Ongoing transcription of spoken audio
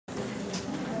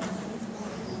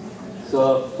So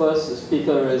our first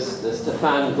speaker is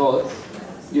Stefan Goetz.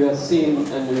 You have seen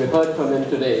and you heard from him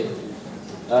today.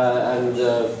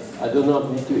 I do not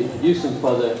need to introduce him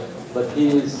further, but he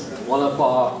is one of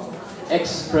our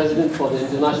ex-president for the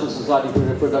International Society for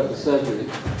Reproductive Surgery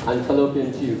and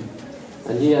fallopian tube.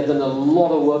 And he has done a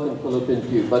lot of work on fallopian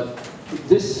tube. But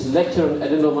this lecture on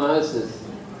adenomyosis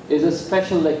is a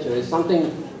special lecture. It's something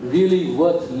really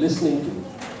worth listening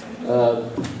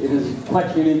to. It is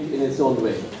quite unique in its own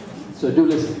way. So do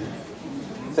listen.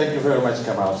 Thank you very much,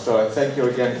 Kamal. So thank you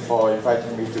again for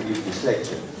inviting me to give this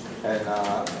lecture. And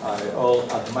I all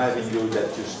admiring you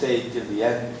that you stayed till the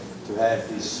end to have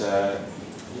this,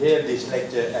 hear this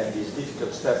lecture and this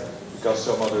difficult stuff, because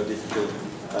some other difficult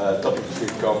topics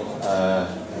will come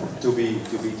to be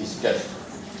discussed.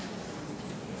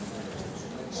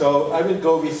 So I will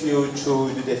go with you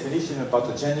through the definition of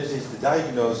pathogenesis, the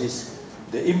diagnosis,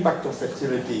 the impact of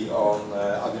fertility on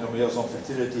adenomyosis on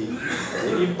fertility,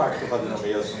 the impact of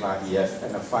adenomyosis on IVF,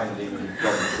 and then finally we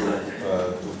come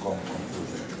to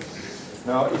conclusion.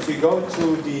 Now, if we go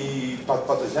to the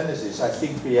pathogenesis, I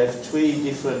think we have three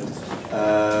different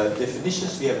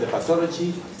definitions. We have the pathology.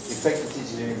 In fact, it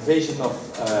is an invasion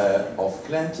of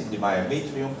glands in the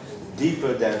myometrium,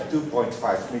 deeper than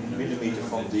 2.5 millimeter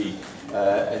from the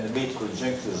endometrial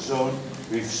junctional zone,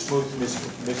 with smooth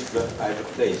muscular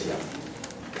hyperplasia.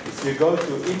 If you go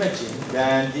to imaging,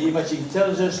 then the imaging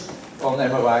tells us on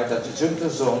MRI that the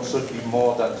junctional zone should be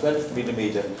more than 12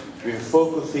 millimeter, with a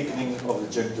focal thickening of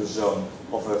the junctional zone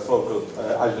of a focal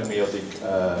adenomyotic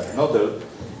nodule.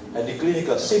 And the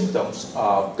clinical symptoms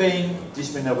are pain,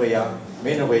 dysmenorrhea,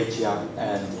 menorrhagia,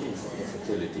 and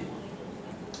infertility.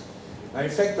 Now,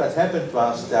 in fact, what happened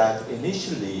was that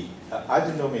initially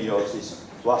adenomyosis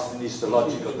was an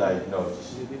histological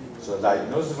diagnosis. So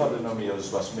diagnosis of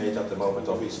adenomyosis was made at the moment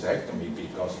of hysterectomy,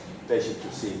 because patients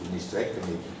received an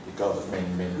hysterectomy because of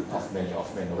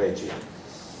menorrhagia.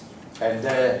 And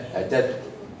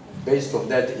based on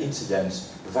that, the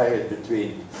incidence varied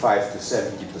between 5 to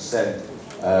 70%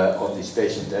 on this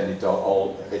patient, and it are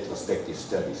all retrospective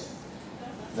studies.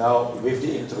 Now, with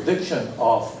the introduction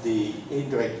of the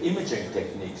indirect imaging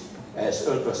techniques as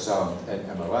ultrasound and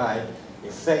MRI, in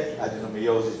fact,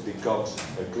 adenomyosis becomes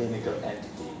a clinical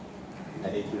entity,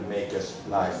 and it will make us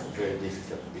life very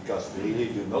difficult, because we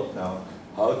really do not know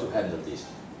how to handle this.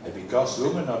 And because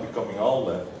women are becoming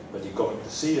older, but they're coming to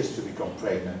see us to become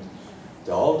pregnant,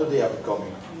 the older they are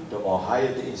becoming, the more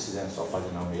higher the incidence of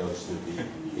adenomyosis will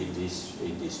be in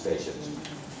these patients.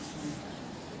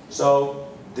 So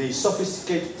the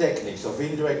sophisticated techniques of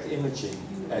indirect imaging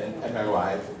and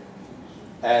MRI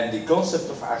and the concept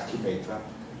of archimetra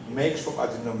makes from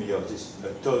adenomyosis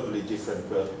a totally different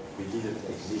world. We didn't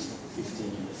exist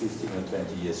 15 or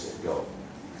 20 years ago.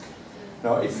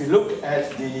 Now, if you look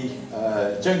at the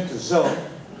junctional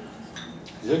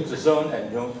zone,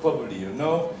 and probably you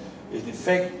know, is in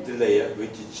fact the layer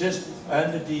which is just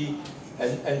under the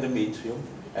endometrium,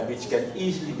 and which can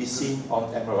easily be seen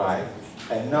on MRI.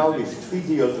 And now with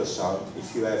 3D ultrasound,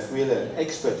 if you have really an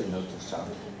expert in ultrasound,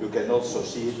 you can also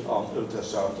see it on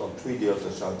ultrasound, on 3D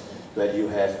ultrasound, where you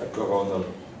have a coronal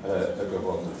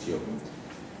view.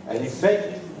 And in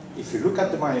fact, if you look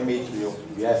at the myometrium,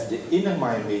 you have the inner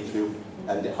myometrium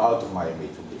and the outer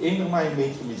myometrium. The inner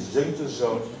myometrium is the junctional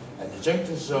zone, and the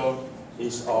junctional zone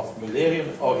is of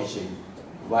Mullerian origin,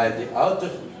 while the outer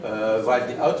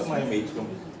myometrium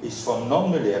is from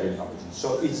non-Mullerian origin.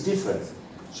 So it's different.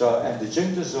 So, and the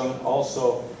junctional zone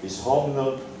also is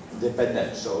hormonal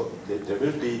dependent. So there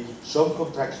will be some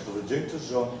contraction of the junctional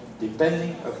zone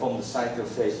depending upon the cycle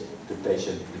phase the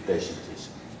patient is.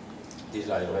 This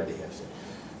I already have said.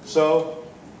 So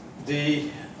the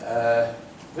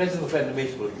presence of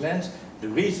endometrial glands, the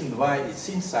reason why it's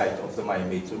inside of the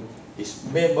myometrium is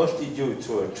mostly due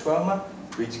to a trauma,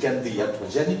 which can be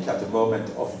iatrogenic at the moment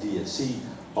of DNC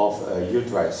of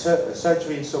uterine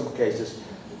surgery in some cases.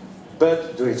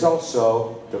 But there is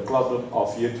also the problem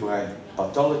of uterine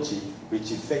pathology,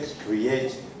 which in fact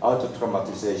creates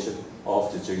auto-traumatization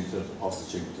of the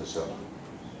junctional zone.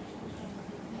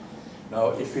 Now,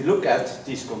 if we look at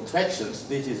these contractions,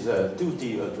 this is a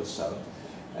 2D ultrasound,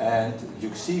 and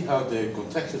you see how the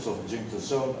contractions of the junctional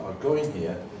zone are going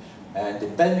here, and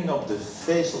depending on the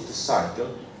phase of the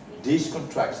cycle, these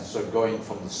contractions are going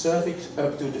from the cervix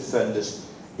up to the fundus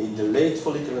in the late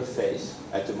follicular phase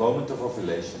at the moment of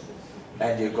ovulation.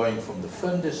 And you're going from the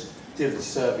fundus till the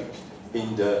cervix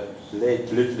in the late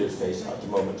luteal phase at the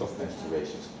moment of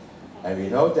menstruation. And we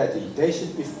know that in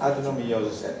patients with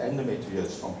adenomyosis and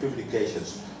endometriosis, from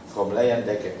publications from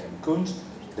Leyendecker and Koens,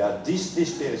 that this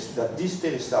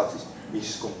peristalsis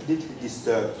is completely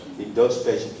disturbed in those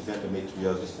patients with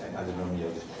endometriosis and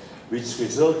adenomyosis, which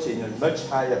results in a much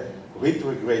higher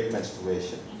retrograde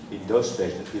menstruation in those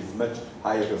patients with much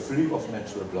higher reflux of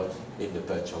menstrual blood in the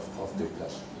patch of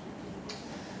Douglas.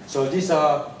 So these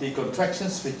are the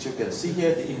contractions which you can see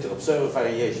here. The inter-observer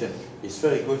variation is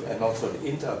very good, and also the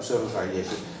inter-observer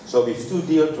variation. So with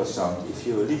 2D ultrasound, if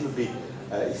you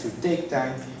if you take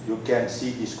time, you can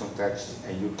see these contractions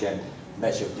and you can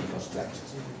measure the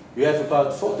contractions. You have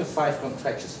about 4 to 5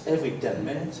 contractions every 10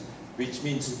 minutes, which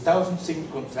means 1,000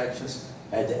 single contractions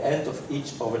at the end of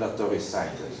each ovulatory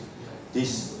cycle.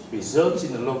 This results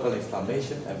in a local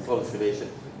inflammation and proliferation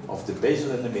of the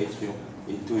basal endometrium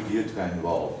into the uterine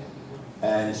wall.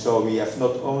 And so we have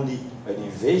not only an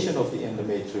invasion of the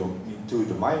endometrium into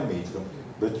the myometrium,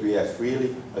 but we have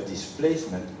really a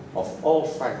displacement of all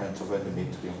fragments of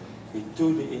endometrium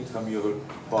into the intramural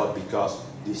part, because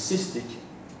the cystic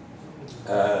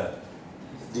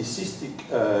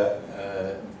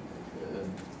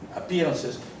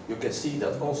appearances, you can see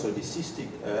that also the cystic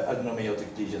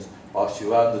adenomyotic lesions are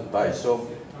surrounded by some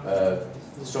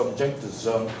junctional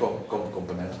zone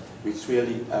component, which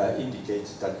really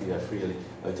indicates that we have really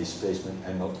a displacement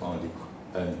and not only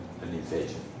an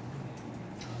invasion.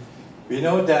 We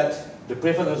know that the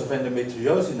prevalence of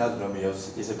endometriosis in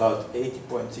adenomyosis is about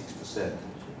 80.6%,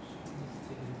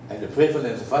 and the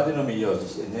prevalence of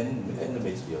adenomyosis in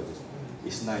endometriosis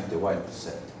is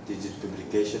 91%. This is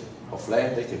publication of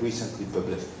Leyendecker, recently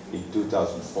published in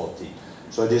 2014.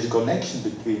 So there's a connection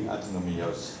between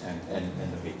adenomyosis and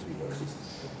endometriosis.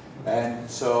 And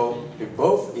so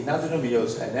both in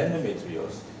adenomyosis and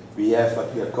endometriosis, we have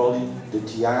what we are calling the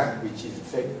TR, which is in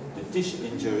fact the tissue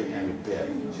injury and repair.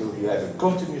 So you have a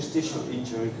continuous tissue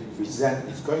injury, which then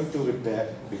is going to repair,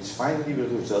 which finally will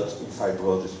result in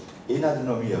fibrosis in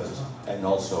adenomyosis and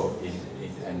also in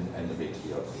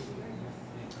endometriosis.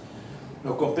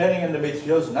 Now, comparing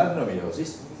endometriosis and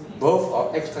adenomyosis, both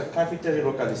are extracavitary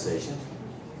localization.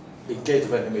 In case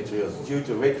of endometriosis, due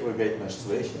to retrograde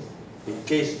menstruation. In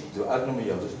case of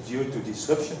adenomyosis, due to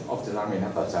disruption of the lamina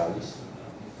basalis.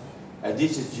 And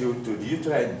this is due to the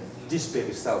uterine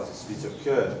dysperistalsis, which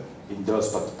occurred in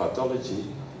those pathology.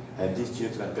 And this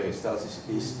uterine peristalsis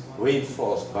is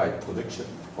reinforced by production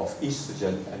of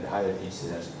estrogen and higher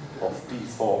incidence of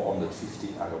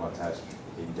P450 aromatase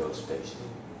in those patients.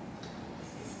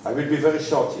 I will be very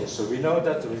short here. So we know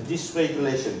that there is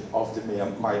dysregulation of the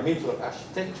myometrial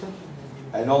architecture,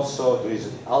 and also there is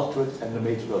an altered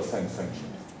endometrial function.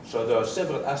 So there are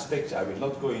several aspects, I will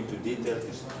not go into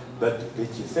details, but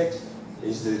which effect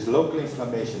is there is local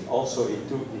inflammation also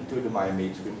into the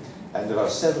myometrium, and there are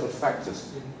several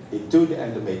factors into the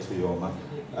endometrium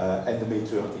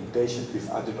in patients with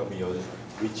adenomyosis,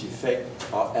 which effect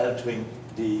are altering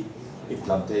the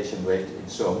implantation rate in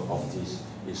some of these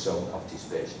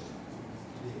patients.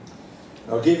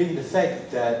 Now, given the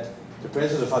fact that the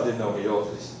presence of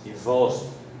adenomyosis involves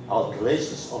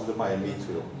alterations of the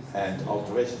myometrium and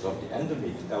alterations of the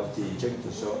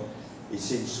junctional zone, it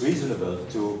seems reasonable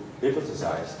to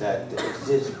hypothesize that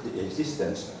the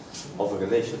existence of a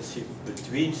relationship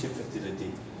between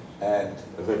infertility and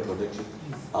reproduction,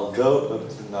 although up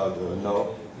to now there are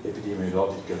no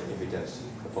epidemiological evidence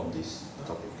upon this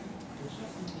topic.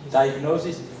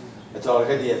 Diagnosis, as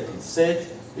already has been said,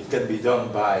 it can be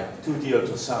done by 2D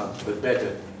ultrasound, but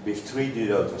better with 3D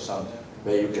ultrasound,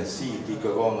 where you can see the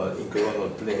coronal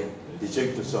plane, the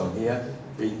junctional zone here,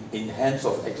 in hands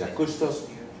of exacustos,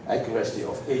 accuracy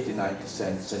of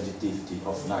 89%, sensitivity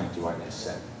of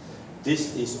 91%.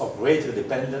 This is operator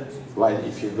dependent, while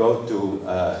if you go to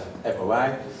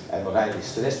MRI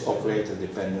is less operator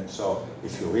dependent. So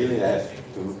if you really have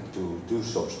to do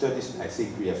some studies, I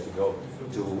think we have to go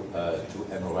to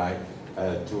MRI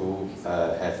to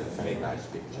have a very nice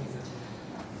picture.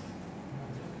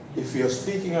 If you're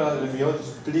speaking about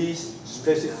adenomyosis, please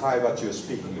specify what you're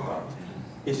speaking about.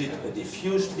 Is it a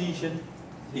diffuse lesion?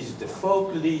 Is it a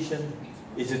focal lesion?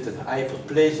 Is it an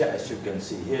hyperplasia, as you can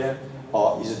see here?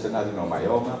 Or is it an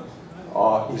adenomyoma?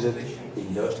 Or is it,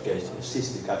 in those cases, a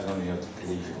cystic adenomyotic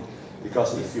lesion?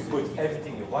 Because if you put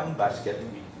everything in one basket,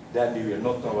 then we will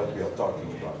not know what we are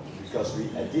talking about. Because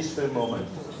at this very moment,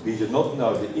 we do not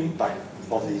know the impact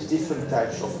of these different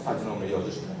types of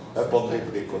adenomyosis upon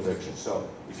reproduction. So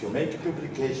if you make a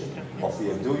publication or if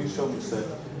you are doing some research,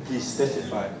 please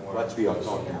specify what we are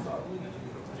talking about.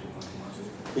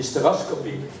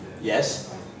 Hysteroscopy, yes.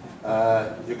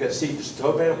 You can see the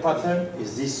strawberry pattern.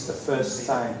 Is this the first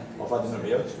sign of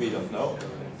adenomyosis? We don't know.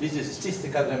 This is a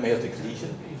cystic adenomyotic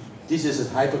lesion. This is a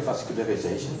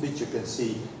hypervascularization, which you can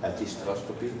see at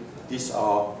hysteroscopy. These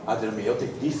are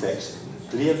adenomyotic defects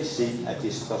clearly seen at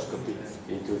hysteroscopy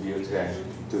into the uterine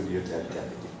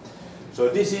cavity. So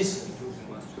this is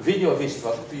video of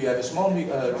hysteroscopy. You have a small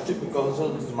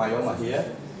tuberculous myoma here,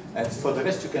 and for the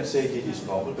rest you can say it is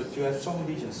normal, but you have some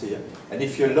lesions here. And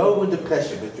if you lower the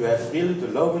pressure, but you have really to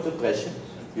lower the pressure,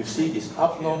 you see this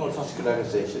abnormal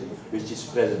vascularization which is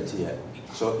present here.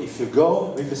 So if you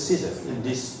go with a scissor in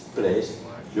this place,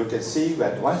 you can see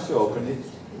that once you open it,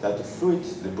 that the fluid,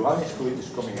 the brownish fluid is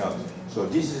coming out. So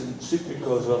this is a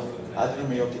submucosal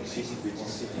adenomyotic cyst which is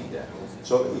sitting there.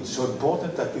 So it's so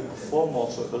important that you perform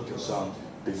also ultrasound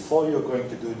before you're going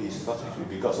to do this hysteroscopy,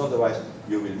 because otherwise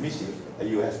you will miss it and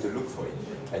you have to look for it.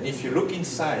 And if you look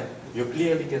inside, you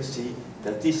clearly can see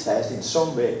that this has in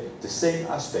some way the same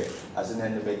aspect as an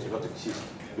endometriotic cyst.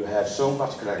 You have some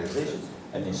vascularization,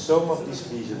 and in some of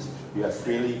these lesions you have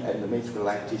really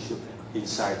endometrial-like tissue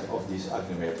inside of this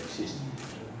adenomyotic cyst.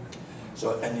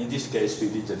 So, and in this case we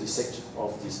did a dissection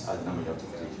of this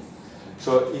adenomyotic lesion.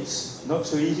 So it's not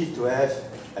so easy to have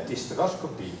at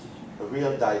hysteroscopy a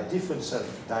real differential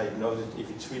diagnosis if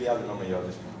it's really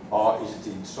adenomyosis, or is it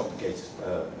in some cases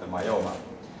a myoma.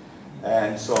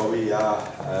 And so we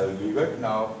work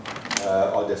now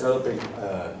on developing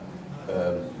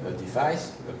a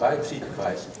device, a biopsy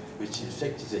device, which in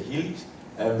fact is a helix,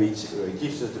 and which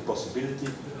gives us the possibility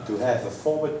to have a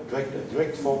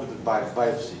direct forwarded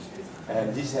biopsy.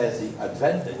 And this has the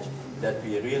advantage that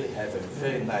we really have a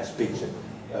very nice picture,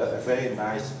 a very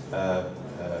nice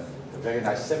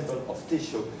sample of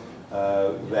tissue,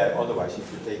 where otherwise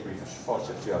if you take with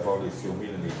forceps you have only a few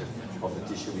millimeters of the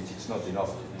tissue, which is not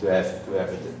enough to have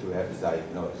the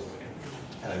diagnosis.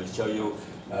 And I will show you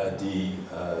the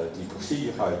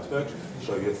procedure, how it works.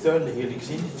 So you turn the helix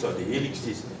in, so the helix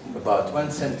is about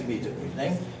 1 centimeter in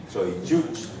length, so it's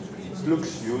huge. It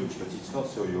looks huge, but it's not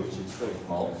so huge, it's very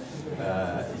small.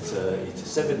 It's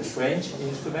a 7th range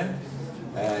instrument.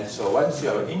 And so once you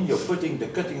are in, you're putting the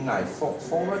cutting knife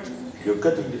forward, you're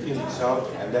cutting the helix out,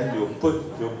 and then you're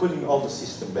putting all the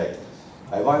system back.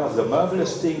 And one of the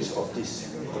marvelous things of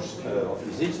this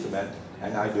instrument,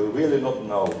 and I do really not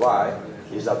know why,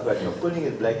 is that when you're putting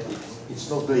it back, it's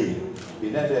not bleeding. We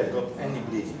never have got any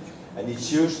bleeding. And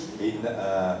it's used in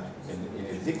a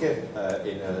thicker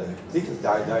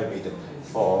diameter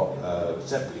for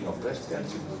sampling of breast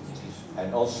cancer.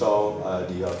 And also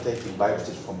they are taking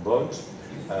biopsies from bones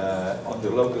under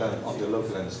local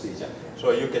anesthesia.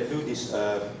 So you can do this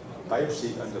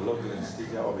biopsy under local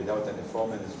anesthesia or without any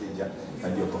form anesthesia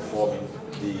when you're performing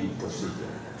the procedure.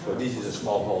 So this is a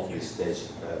small hole which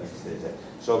stays there.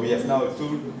 So we have now a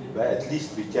tool where at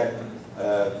least we can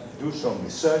do some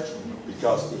research,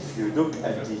 because if you look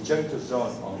at the juncture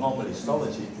zone on normal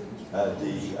histology,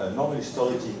 the normal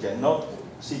histology cannot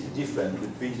see the difference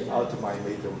between the outer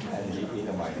myometrium and the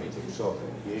inner myometrium. So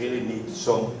you really need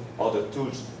some other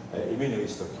tools,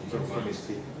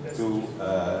 immunohistochemistry, to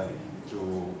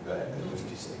do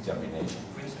this examination.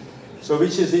 So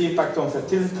which is the impact on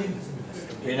fertility?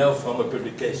 We know from a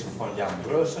publication from Jan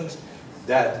Broosens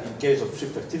that in case of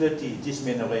subfertility,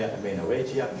 dysmenorrhea and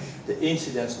menorrhagia, the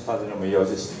incidence of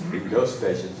adenomyosis in those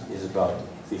patients is about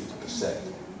 50%.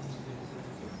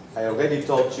 I already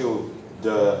told you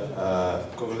the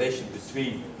correlation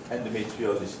between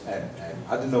endometriosis and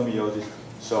adenomyosis,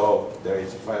 so there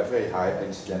is a very high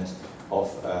incidence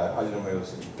of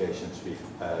adenomyosis in patients with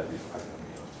adenomyosis.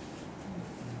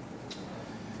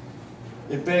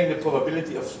 Impairing the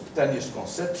probability of spontaneous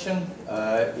conception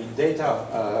in data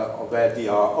where they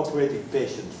are operating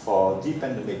patients for deep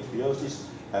endometriosis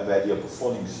and where they are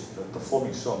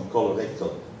performing some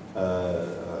colorectal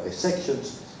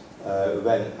resections.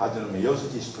 When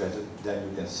adenomyosis is present, then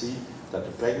you can see that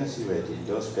the pregnancy rate in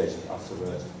those patients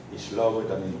afterwards is lower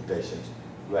than in patients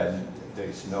when there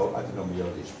is no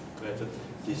adenomyosis present.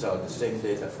 These are the same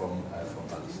data from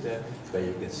Alistair, where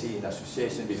you can see in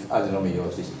association with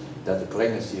adenomyosis that the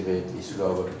pregnancy rate is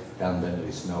lower than when there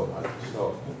is no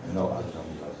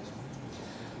adenomyosis.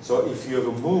 So if you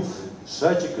remove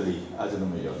surgically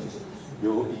adenomyosis,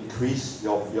 you increase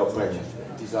your pregnancy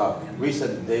rate. These are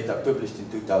recent data published in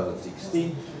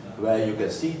 2016, where you can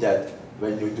see that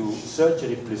when you do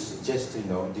surgery plus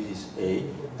gestrinone, this is A,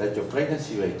 that your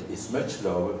pregnancy rate is much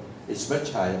lower, it's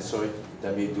much higher,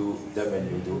 than when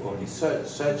you do only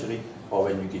surgery or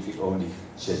when you give it only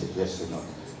gestrinone.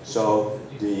 So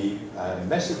the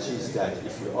message is that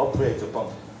if you operate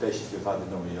upon patients with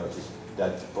adenomyosis,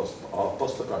 that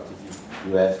postoperatively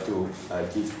you have to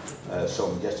give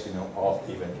some gestrinone or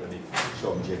eventually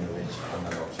some generation on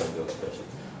those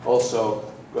patients. Also,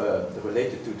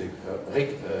 related to the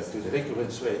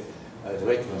recurrence rate, the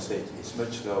recurrence rate is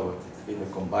much lower in the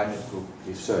combined group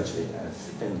with surgery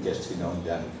and gestrinone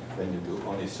than when you do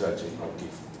only surgery or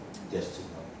give testing.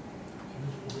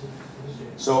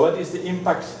 So what is the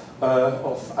impact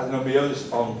of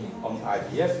adenomyosis on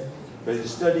IVF? There is a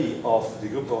study of the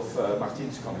group of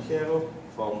Martínez Conejero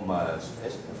from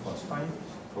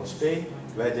Spain,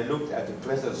 where they looked at the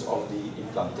presence of the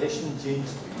implantation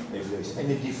genes, if there is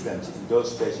any difference in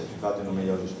those patients with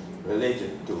adenomyosis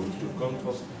related to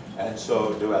controls. And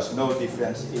so there was no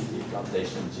difference in the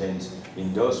implantation genes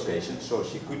in those patients. So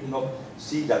she could not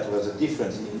see that there was a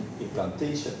difference in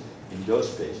implantation in those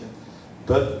patients.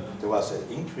 But there was an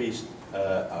increased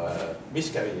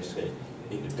miscarriage rate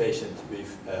in the patient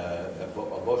with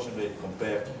abortion rate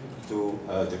compared to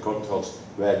the controls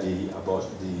where the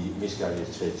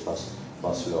miscarriage rate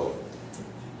was low.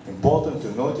 Important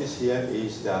to notice here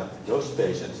is that those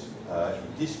patients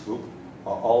in this group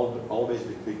are always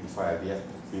treated for IVF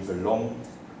with a long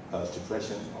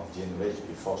suppression of generation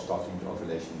before starting the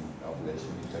ovulation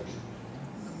induction.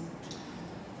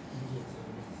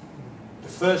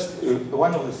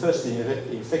 One of the first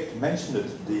in fact mentioned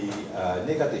the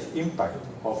negative impact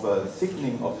of a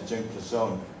thickening of the jugular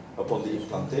zone upon the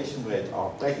implantation rate or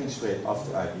pregnancy rate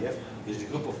after IVF is the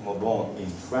group of Maubon in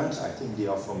France. I think they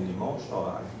are from Limoges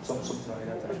or something like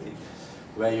that, I think,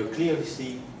 where you clearly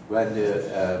see when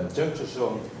the jugular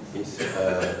zone is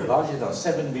larger than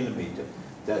 7 millimeters,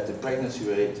 that the pregnancy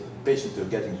rate, patients who are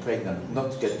getting pregnant,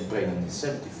 not getting pregnant, is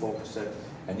 74%,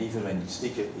 and even when it's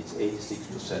thicker, it's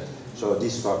 86%. So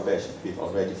these were patients with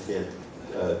already failed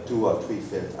 2 or 3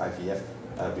 failed IVF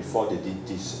before they did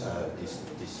this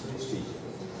procedure.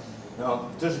 Now,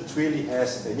 does it really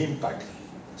has an impact?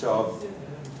 So,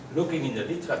 looking in the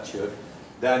literature,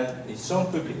 then in some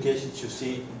publications you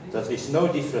see that there is no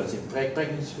difference in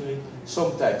pregnancy rate.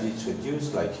 Sometimes it's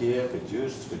reduced, like here,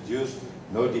 reduced,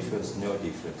 no difference, no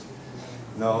difference.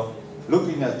 Now,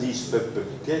 looking at these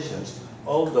publications,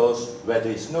 all those where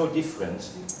there is no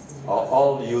difference are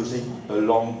all using a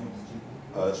long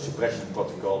suppression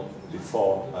protocol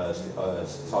before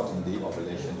starting the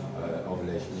ovulation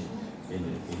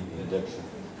in induction.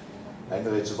 And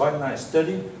there is one nice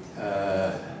study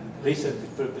recently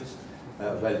published,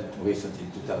 recently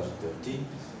in 2013,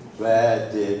 where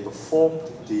they performed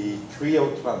the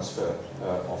cryotransfer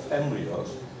of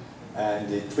embryos, and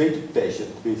they treated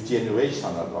patients with generation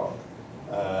analog,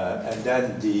 and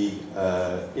then the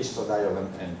estradiol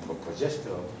and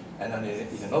progesterone, and then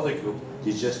in another group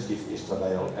they just give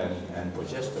estradiol and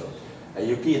progesterone. And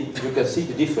you can see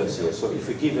the difference here. So if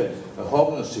you give a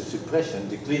hormonal suppression,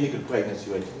 the clinical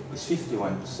pregnancy rate is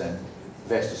 51%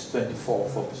 versus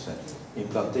 24%.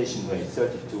 Implantation rate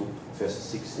 32 versus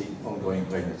 60 ongoing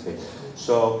pregnancy.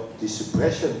 So the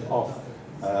suppression of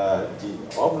the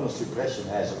hormonal suppression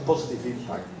has a positive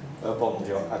impact upon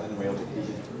your adenomyotic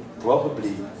lesion,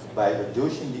 probably by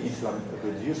reducing the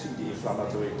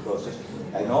inflammatory process,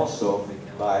 and also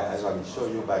by, as I will show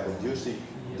you, by reducing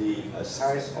the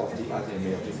size of the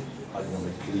adenomyotic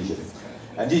lesion.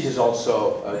 And this is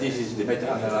also this is the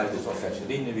meta-analysis of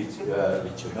Vaseline,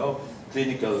 which you know.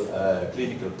 Clinical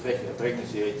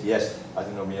pregnancy rate, yes,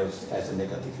 adenomyosis has a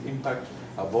negative impact.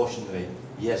 Abortion rate,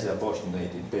 yes, the abortion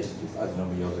rate in patients with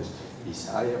adenomyosis is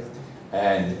higher.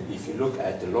 And if you look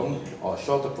at the long or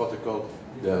shorter protocol,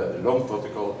 the long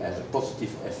protocol has a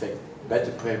positive effect,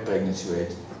 better pregnancy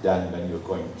rate than when you're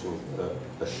going to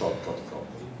a short protocol.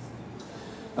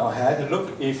 Now I had a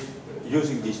look if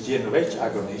using this GnRH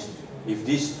agonist, if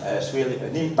this has really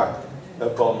an impact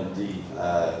upon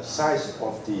the size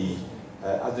of the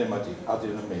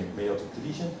adenomyotic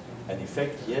lesion, and in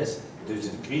fact, yes, there is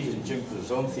a decrease in jugular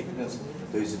zone thickness,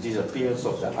 there is a disappearance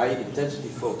of the high intensity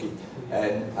foci,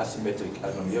 and asymmetric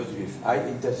adenomyosis with high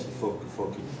intensity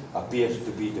foci appears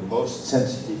to be the most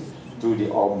sensitive to the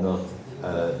hormonal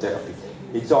therapy.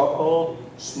 It's all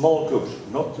small groups,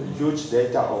 not huge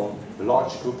data on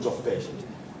large groups of patients,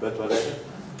 but whatever.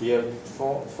 Here,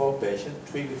 four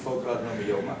patients, 3 with focal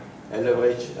adenomyoma,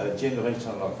 average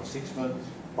generation log for 6 months,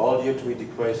 all due to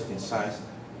decreased in size,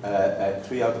 and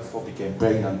 3 out of 4 became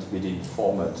pregnant within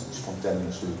 4 months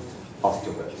spontaneously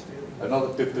afterwards.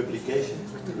 Another publication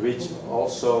which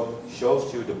also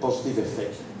shows you the positive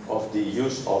effect of the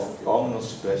use of hormonal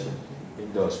suppression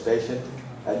in those patients,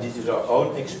 and this is our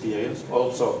own experience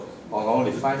also on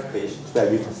only 5 patients where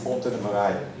we performed an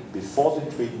MRI before the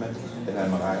treatment and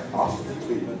MRI after the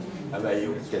treatment, and where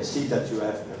you can see that you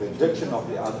have a reduction of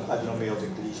the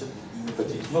adenomyotic lesion, but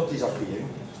it's not disappearing,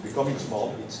 it's becoming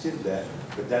small, it's still there,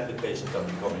 but then the patients are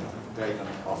becoming pregnant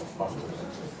afterwards.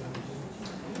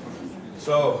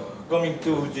 So, coming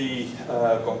to the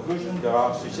conclusion, there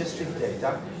are suggestive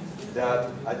data that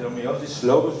adenomyosis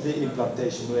lowers the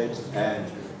implantation rate and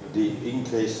the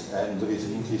increase, and there is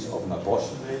an increase of an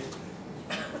abortion rate.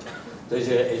 There is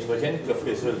a heterogeneity of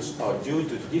results are due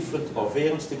to the different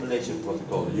ovarian stimulation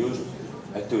protocol used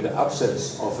and to the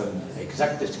absence of an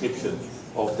exact description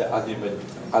of the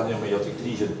adenomyotic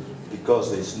lesion,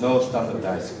 because there is no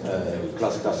standardized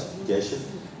classification,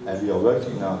 and we are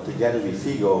working now together with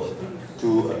FIGO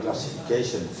to a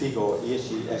classification, FIGO,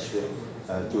 ESG,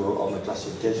 on the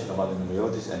classification of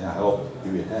adenomyosis, and I hope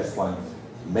we will have one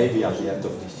maybe at the end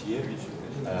of this year.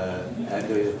 And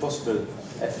there is a possible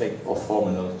effect of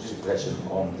hormonal suppression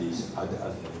on these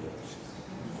adenomyosis.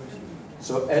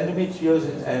 So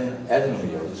endometriosis and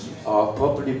adenomyosis are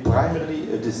probably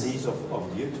primarily a disease of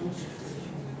the uterus.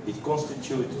 It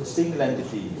constitutes a single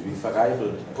entity with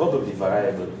variable, probably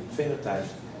variable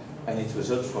phenotypes, and it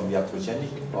results from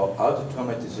iatrogenic or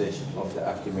autotraumatization of the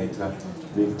archimetra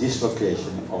with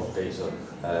dislocation of basal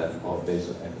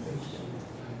endometrium.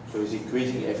 So there is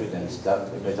increasing evidence that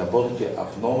a metabolically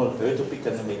abnormal ectopic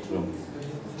endometrium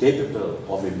capable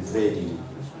of invading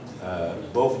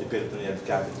both the peritoneal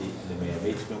cavity and the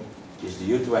myometrium is the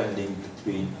uterine link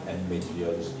between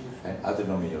endometriosis and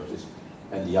adenomyosis,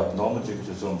 and the abnormal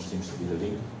junctiosome seems to be the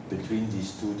link between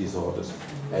these two disorders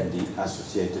and the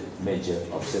associated major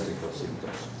obstetrical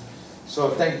symptoms. So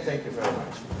thank you very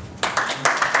much.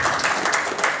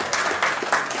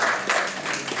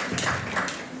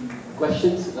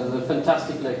 Questions? That was a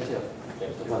fantastic lecture.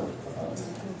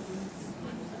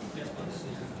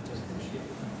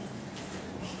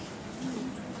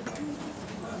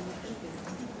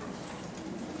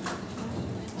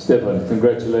 Stefan,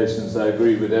 congratulations. I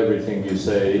agree with everything you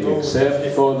say,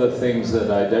 except for the things that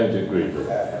I don't agree with.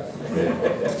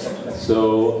 Okay.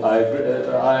 So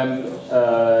I'm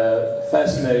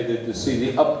fascinated to see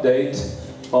the update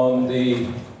on the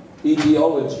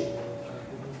etiology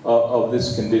of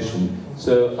this condition.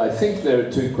 So I think there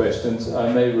are two questions.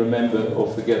 I may remember or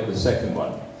forget the second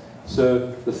one.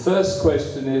 So the first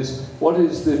question is, what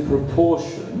is the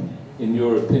proportion, in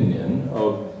your opinion,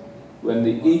 of when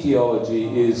the etiology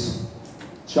is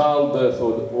childbirth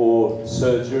or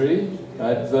surgery,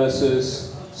 right,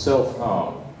 versus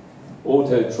self-harm,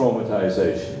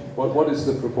 auto-traumatization? What is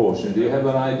the proportion? Do you have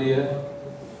an idea?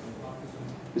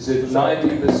 Is it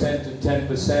 90% to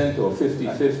 10% or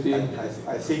 50-50?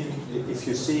 I think if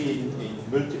you see in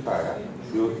multipara,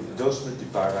 those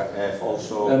multipara have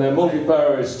also... And then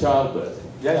multipara is childbirth.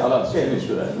 Yeah, I'll finish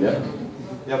with that, yeah?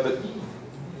 Yeah, but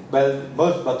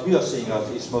what we are seeing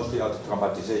is mostly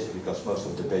auto-traumatization, because most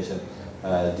of the patients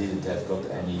didn't have got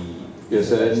any...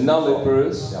 Yes,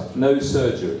 nulliparous, yeah. No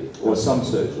surgery, or some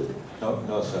surgery.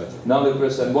 No surgery.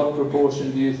 Nulliparous, and what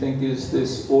proportion do you think is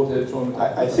this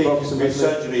auto-traumatization? I think with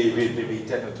surgery it will be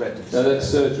 10 or 20%. No, that's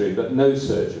surgery, but no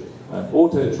surgery.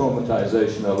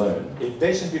 Auto-traumatization alone. In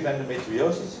patients with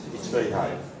endometriosis, it's very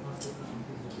high. In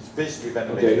patients with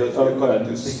endometriosis, okay.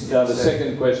 To 60%. Now the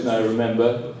second question I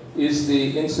remember, is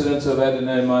the incidence of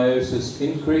adenomyosis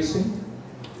increasing?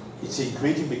 It's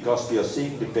increasing because we are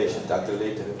seeing the patient at a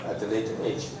later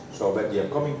age. So when they are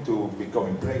coming to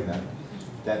becoming pregnant,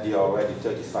 then they are already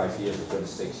 35 years or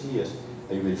 36 years,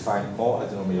 and you will find more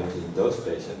adenomyosis in those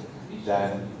patients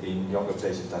than in younger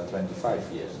patients at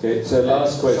 25 years. Okay, so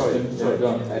last question. Sorry,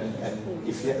 and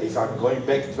if I'm going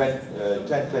back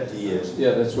 20 years,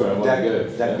 yeah, that's where I want to go.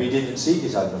 Then we didn't see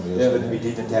this adenomyosis, but we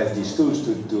didn't have these tools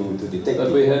to detect it.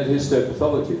 But we had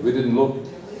histopathology. We didn't look.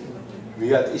 We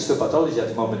had histopathology at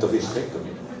the moment of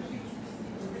hysterectomy.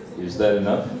 Is that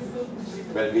enough?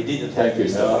 Well, we didn't have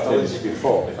histopathology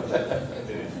before.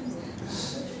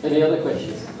 Any other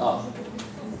questions?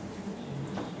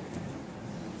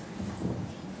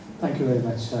 Thank you very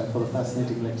much for the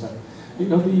fascinating lecture. You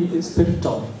know the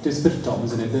spiritome,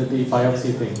 isn't it? The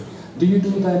biopsy thing. Do you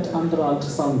do that under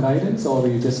ultrasound guidance, or are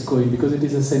you just going, because it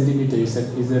is a centimeter, you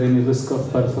said, is there any risk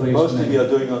of perforation? Mostly we are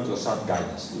doing ultrasound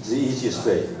guidance. It's the easiest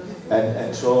way.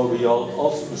 And so we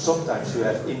also, sometimes you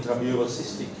have intramural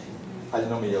cystic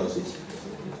adenomyosis,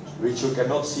 which you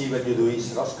cannot see when you do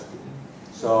hysteroscopy.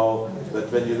 So, but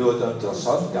when you do it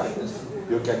ultrasound guidance,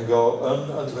 you can go on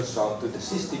ultrasound to the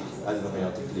cystic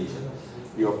adenomyotic lesion.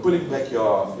 You're pulling back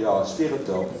your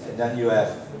spiritome, and then you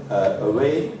have a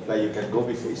way where you can go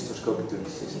with hysteroscopy to the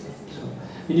cystic.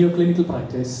 In your clinical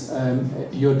practice,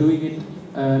 you're doing it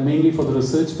mainly for the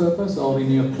research purpose, or in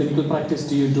your clinical practice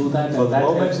do you do that? For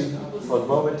the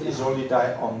moment, it's only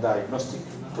on diagnostic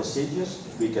procedures.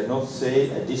 We cannot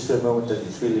say at this very moment that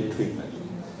it's really treatment.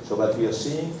 So what we are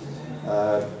seeing,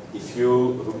 if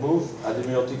you remove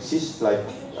adenomyotic cysts, like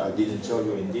I didn't show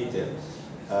you in detail,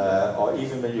 or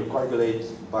even when you coagulate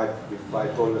with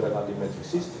bipolar and adenomyotic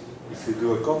cysts, if you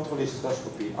do a control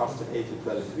hysteroscopy after 8 to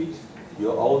 12 weeks,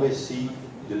 you always see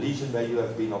the lesion where you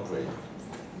have been operated.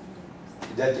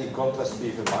 That in contrast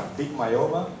with a big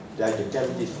myoma, that the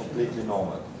cavity is completely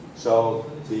normal. So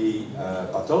the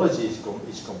pathology is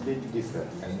completely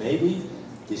different. And maybe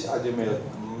this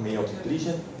adenomyotic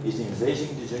lesion is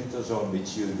invading the junctional zone,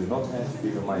 which you do not have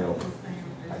with a myoma.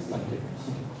 I think.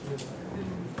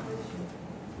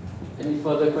 Any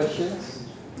further questions?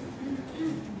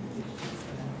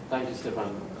 Thank you,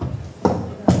 Stefan.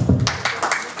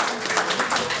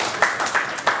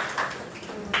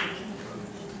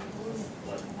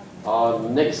 Our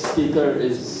next speaker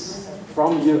is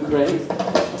from Ukraine,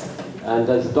 and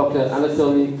that's Dr.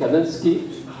 Anatoly Kalinsky.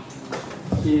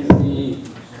 He's the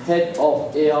head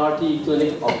of ART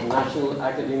Clinic of National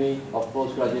Academy of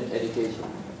Postgraduate Education.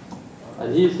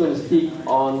 And he's going to speak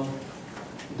on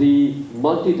the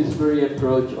multidisciplinary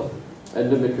approach of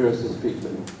endometriosis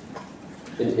treatment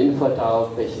in infertile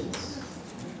patients.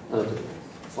 Anatoly,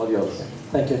 all yours.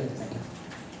 Thank you. Thank you.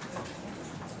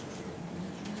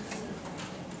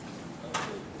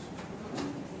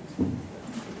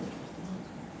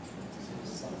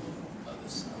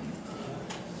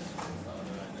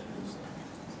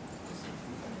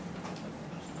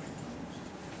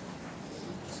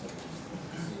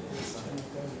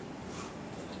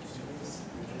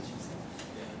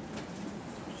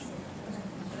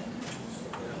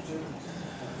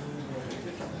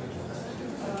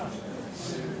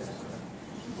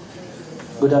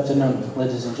 Good afternoon,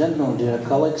 ladies and gentlemen, dear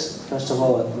colleagues. First of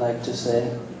all, I'd like to say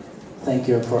thank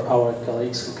you for our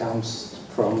colleagues who comes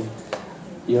from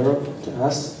Europe to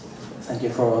us. Thank you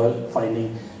for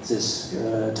finding this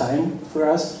time for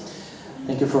us.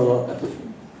 Thank you for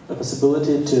the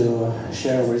possibility to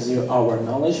share with you our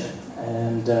knowledge.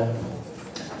 And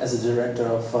as a director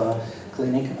of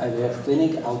clinic, IVF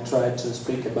clinic, I'll try to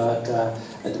speak about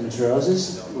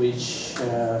endometriosis, which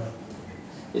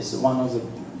is one of the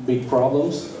big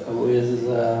problems with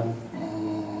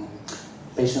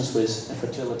patients with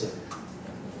infertility.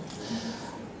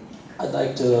 I'd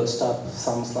like to start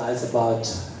some slides about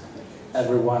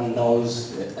everyone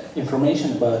knows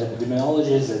information about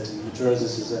epidemiology, that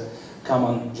endometriosis is a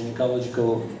common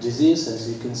gynecological disease. As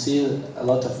you can see, a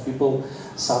lot of people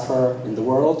suffer in the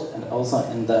world and also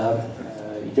in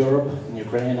Europe, in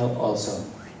Ukraine also.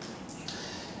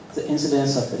 The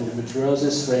incidence of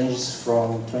endometriosis ranges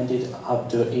from 20 up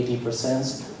to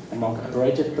 80% among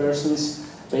operated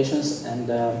patients, and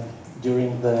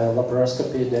during the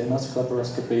laparoscopy, diagnostic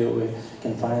laparoscopy, we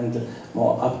can find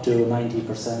more up to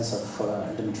 90% of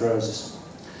endometriosis.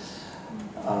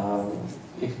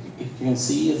 If you can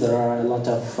see, there are a lot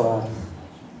of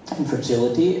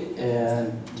infertility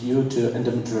due to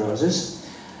endometriosis.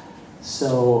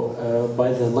 So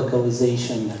by the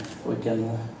localization, we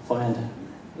can find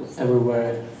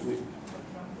everywhere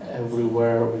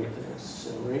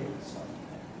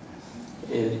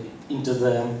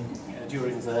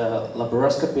during the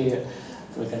laparoscopy,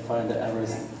 we can find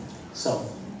everything. So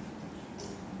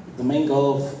the main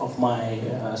goal of my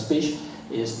speech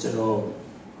is to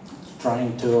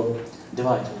trying to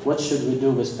divide. What should we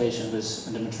do with patients with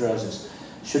endometriosis?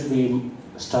 Should we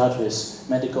start with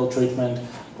medical treatment,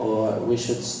 or we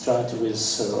should start with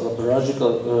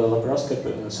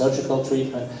laparoscopy, surgical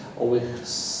treatment, or we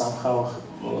somehow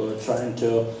trying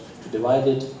to divide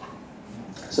it?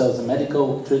 So the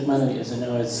medical treatment, as you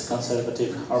know, is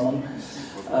conservative hormone.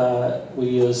 We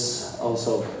use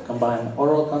also combined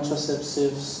oral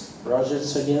contraceptives,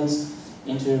 progesterone,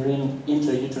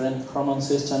 intrauterine hormone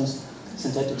systems,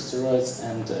 synthetic steroids,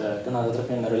 and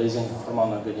gonadotropin-releasing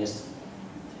hormone agonists.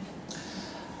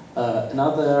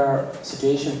 Another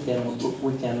situation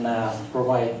we can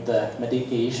provide the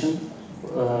medication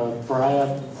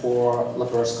prior for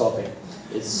laparoscopy.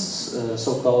 It's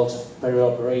so-called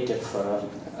perioperative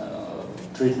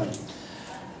treatment.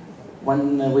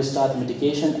 When we start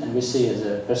medication and we see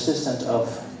the persistence of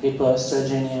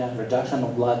hypoestrogenia, reduction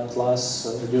of blood loss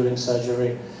during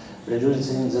surgery,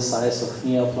 reducing the size of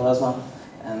neoplasm,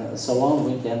 and so on,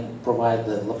 we can provide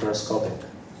the laparoscopic.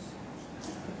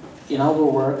 In our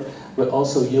work, we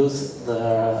also use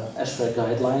the ASHRAE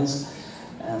guidelines,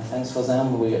 and thanks for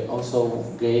them, we also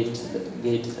get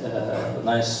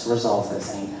nice results, I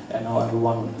think. I know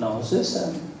everyone knows this.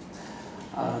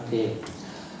 Okay.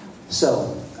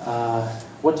 So,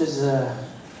 what is the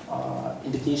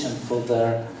indication for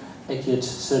the acute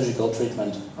surgical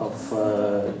treatment of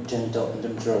genital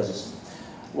endometriosis?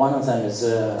 One of them is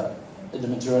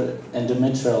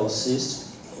endometrial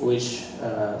cyst, which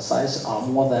size are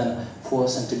more than 4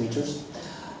 centimeters,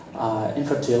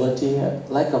 infertility,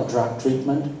 lack of drug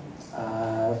treatment,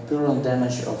 purulent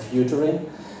damage of uterine,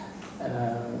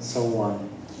 so on.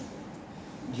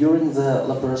 During the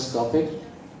laparoscopic,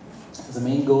 The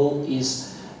main goal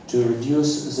is to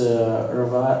reduce the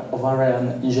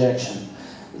ovarian injection.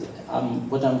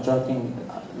 What I'm talking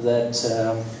that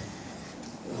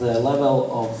the level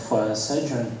of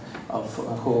surgeon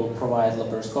who provide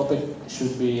laparoscopic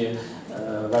should be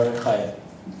very high.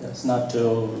 It's not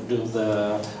to do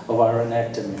the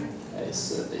ovarianectomy.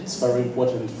 It's very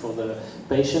important for the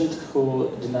patient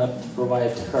who did not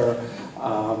provide her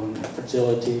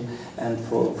fertility, and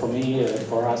for me,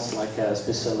 for us, like a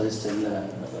specialist in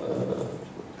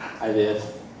IVF.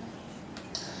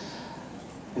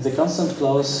 In the constant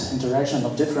close interaction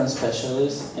of different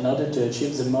specialists in order to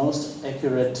achieve the most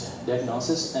accurate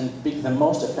diagnosis and pick the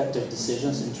most effective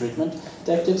decisions in treatment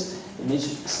tactics in each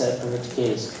separate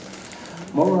case.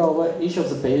 Moreover, each of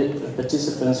the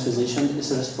participants' physician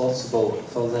is responsible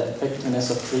for the effectiveness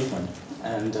of treatment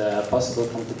and possible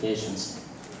complications.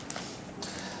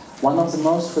 One of the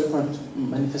most frequent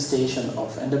manifestations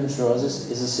of endometriosis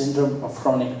is a syndrome of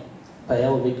chronic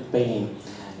pelvic pain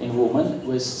in women,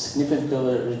 which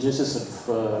significantly reduces of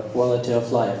quality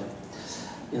of life.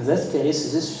 In that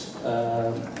case, this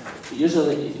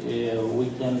usually we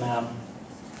can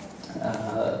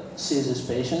see these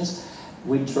patients.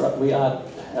 We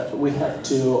have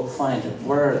to find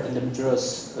where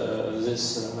endometriosis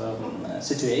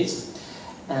situates,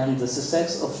 and the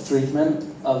success of treatment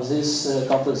of this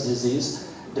complex disease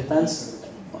depends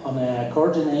on a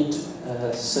coordinated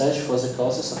search for the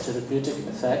causes of therapeutic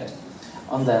effect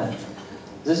on them.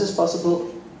 This is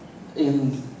possible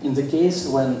in the case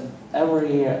when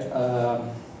every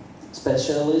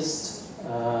specialist,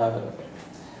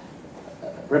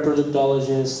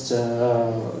 reproductologist,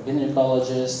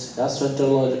 gynecologist,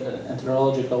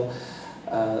 gastroenterological,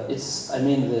 it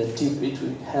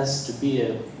has to be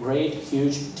a great,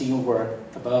 huge teamwork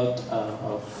about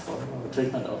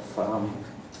treatment of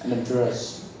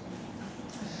endometriosis.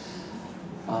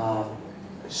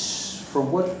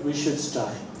 From what we should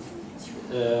start?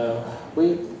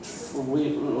 We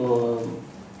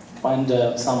find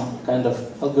some kind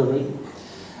of algorithm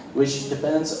which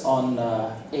depends on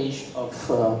age of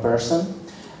person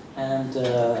and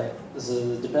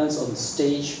depends on the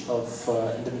stage of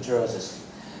endometriosis.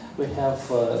 We have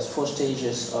 4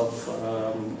 stages of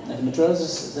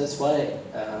endometriosis. That's why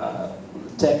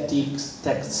tactics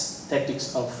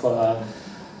of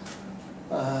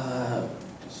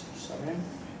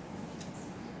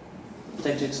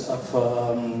tactics of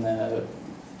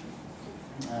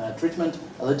treatment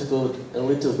a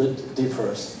little bit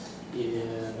differs.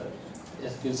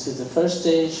 As you can see, the first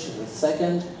stage, the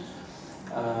second,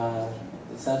 the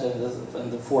third,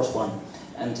 and the fourth one.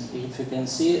 And if you can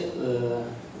see,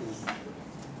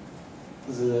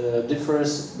 the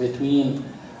difference between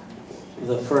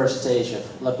the first stage of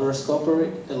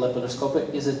laparoscopy,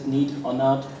 is it need or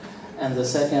not, and the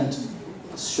second,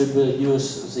 should we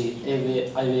use the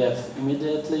IVF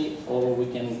immediately, or we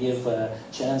can give a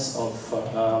chance of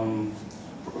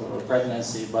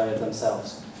pregnancy by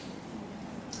themselves.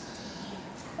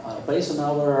 Based on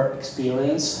our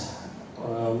experience,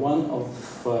 one of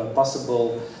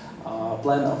possible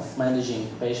plan of managing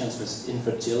patients with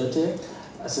infertility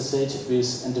associated with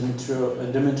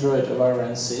endometrioid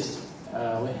ovarian cyst,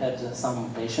 we had some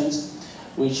patients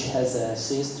which has a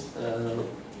cyst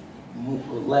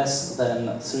less than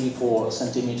 3-4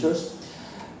 centimeters,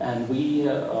 and we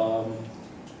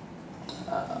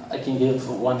I can give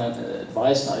one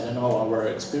advice. I don't know our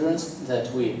experience,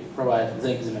 that we provide the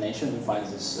examination, we find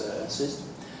this cyst,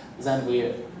 then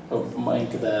we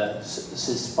make the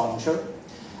cyst puncture.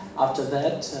 After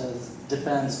that,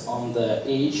 depends on the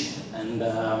age and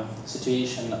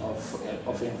situation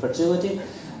of infertility.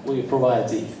 We provide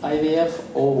the IVF,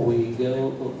 or we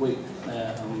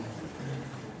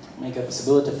make a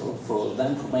possibility for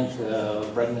them to make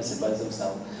pregnancy by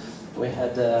themselves. We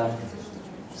had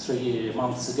 3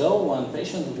 months ago one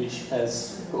patient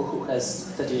who has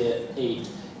 38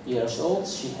 years old.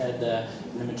 She had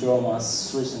endometrioma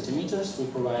 3 centimeters. We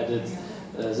provided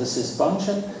the cyst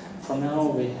punction. For now,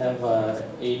 we have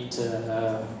 8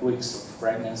 weeks of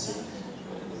pregnancy.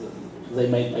 They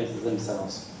made it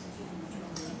themselves.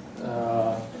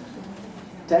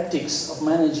 Tactics of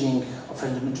managing of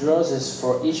endometriosis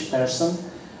for each person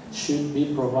should be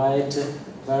provided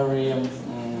very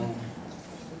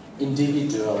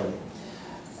individually.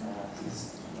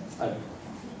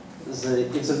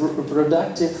 It's a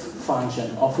reproductive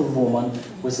function of a woman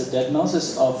with a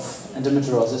diagnosis of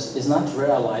endometriosis is not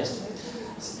realized.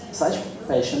 Such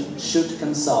patient should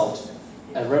consult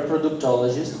a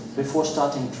reproductologist before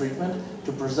starting treatment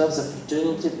to preserve the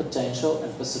fertility potential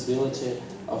and possibility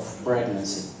of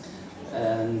pregnancy.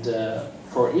 And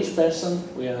for each person,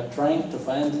 we are trying to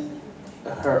find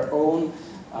her own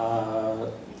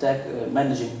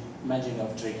managing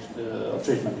of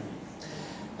treatment.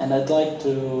 And I'd like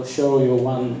to show you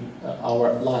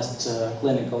our last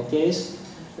clinical case.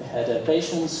 We had a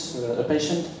patient,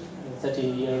 30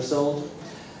 years old.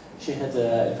 She had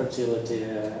infertility.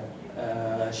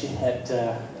 She had,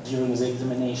 during the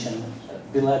examination,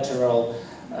 bilateral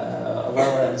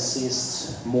ovarian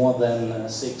cysts more than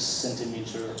 6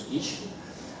 centimeters each.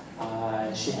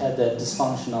 She had a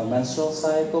dysfunctional menstrual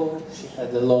cycle. She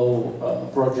had a low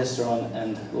progesterone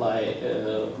and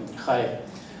high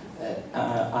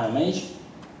IMH.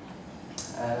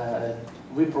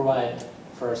 We provide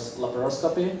first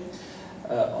laparoscopy.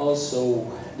 Also,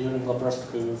 during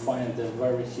laparoscopy, we find a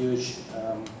very huge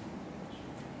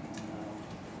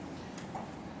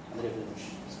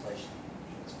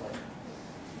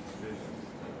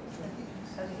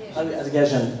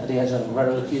adhesion,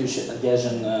 very huge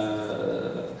adhesion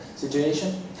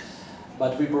situation.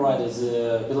 But we provided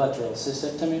the bilateral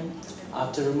cystectomy.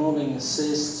 After removing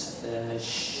cyst,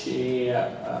 she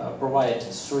provided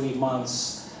 3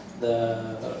 months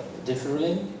the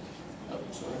differulin. Oh,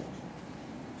 sorry.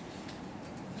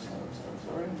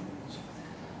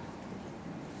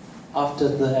 After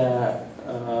the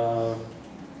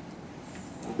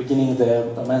beginning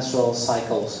the menstrual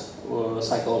cycle,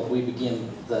 we begin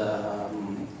the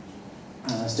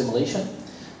stimulation.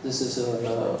 This is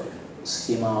a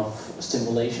schema of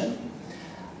stimulation.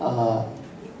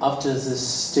 After this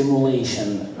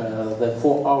stimulation, the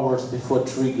 4 hours before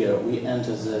trigger, we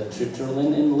enter the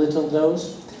triptorelin in little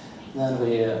dose. Then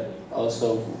we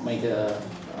also make a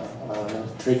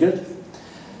trigger.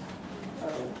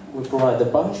 We provide the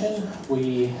punction.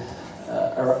 We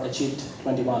achieved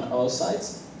 21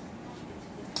 oocytes.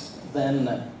 Then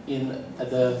at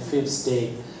the 5th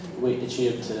day, we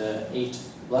achieved 8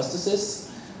 blastocysts.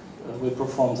 We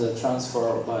performed the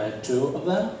transfer by 2 of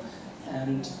them,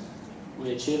 and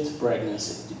we achieved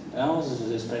pregnancy. Now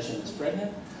this patient is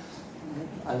pregnant.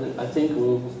 I think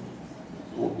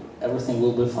everything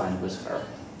will be fine with her.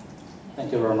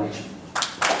 Thank you very much.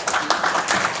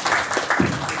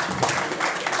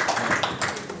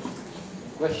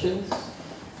 Questions?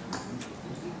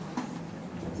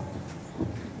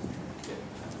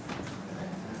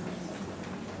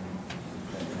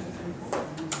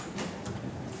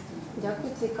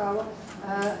 Дякую, цікаво.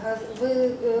 А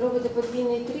ви робите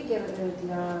подвійний тригер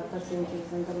для пацієнтів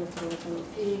з ендометриозом?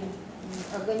 І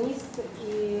агоніст,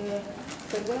 і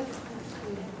ТГ?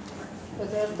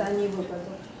 Це останній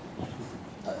випадок.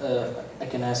 I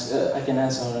can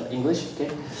answer in English, okay?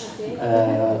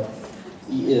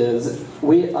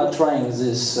 We are trying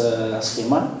this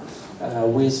schema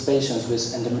with patients with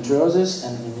endometriosis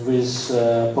and with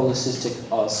polycystic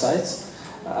oocytes.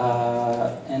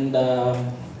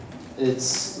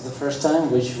 It's the first time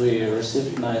which we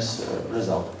received nice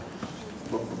result,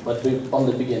 but we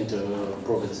only begin to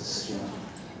prove this schema.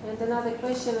 And another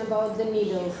question about the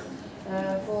needles.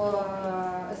 For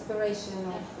aspiration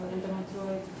of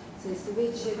endometrioid cyst,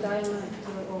 which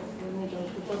diameter of needles?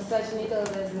 Because such needles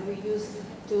as we use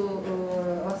to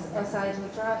occipital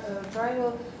trial,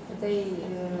 they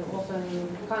often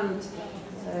can't.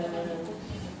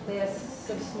 They are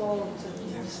so small.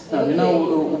 You know,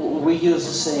 we use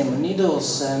the same needles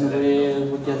and we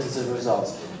get the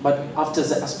results. But after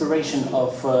the aspiration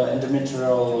of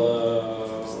endometrial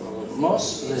moss,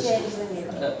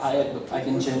 I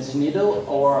can change the needle,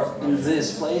 or in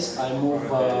this place I move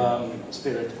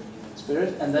spirit,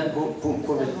 and then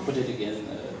put it again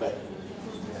back.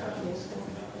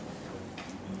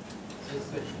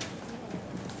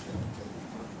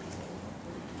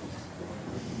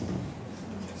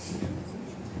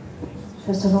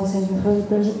 First of all, thank you for the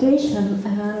presentation.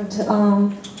 And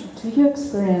to your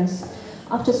experience,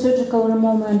 after surgical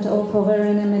removal of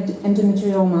ovarian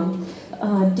endometrioma,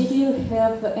 did you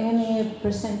have any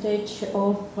percentage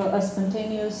of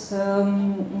spontaneous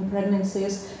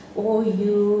pregnancies, or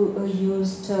you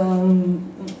used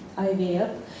IVF?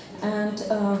 And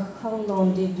how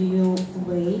long did you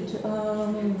wait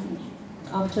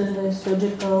after the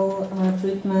surgical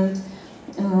treatment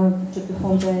to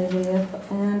perform the IVF?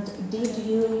 And did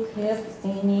you have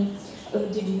any?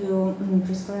 Did you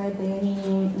prescribe any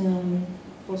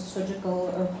post-surgical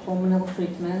hormonal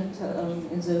treatment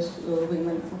in those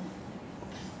women?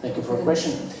 Thank you for the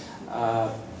question.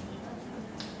 I'll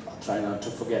try not to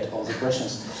forget all the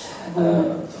questions.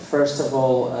 First of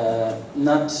all,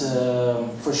 not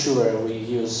for sure we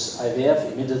use IVF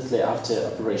immediately after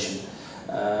operation.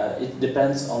 It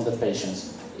depends on the patients.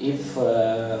 If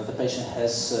the patient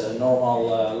has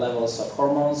normal levels of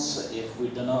hormones, if we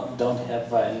don't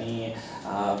have any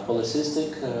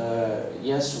polycystic,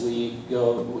 yes, we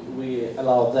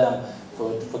allow them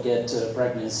to get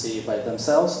pregnancy by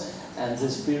themselves, and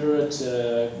this period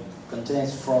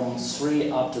contains from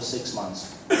 3 up to 6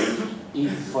 months.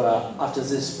 If after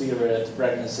this period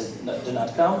pregnancy do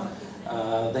not come,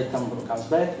 they comes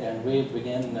back and we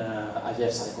begin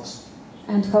IVF cycles.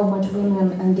 And how much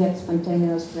women get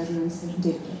spontaneous pregnancy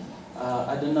did get?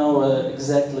 I don't know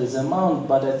exactly the amount,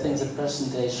 but I think the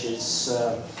percentage is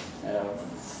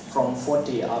from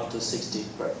 40 up to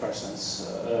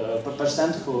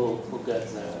 60% who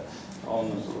get their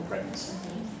own pregnancy.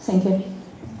 Thank you.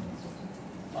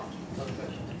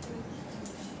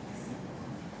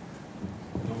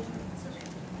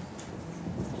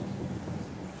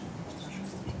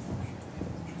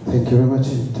 Thank you very much.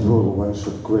 One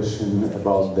short question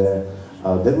about the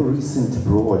very recent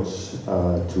approach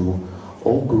to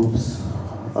all groups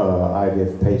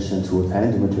IVF patients with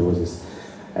endometriosis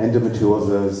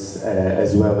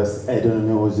as well as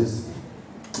adenomyosis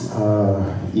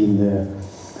in the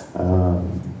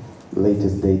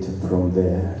latest data from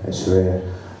the ESHRE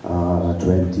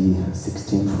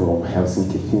 2016 from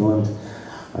Helsinki, Finland.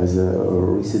 As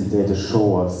recent data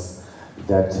show us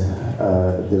that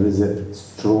there is a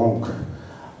strong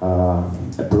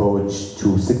approach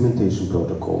to segmentation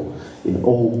protocol in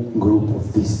all group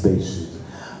of these patients.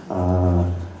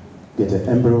 Get an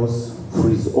embryos,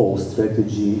 freeze all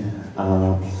strategy,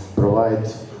 provide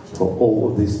for all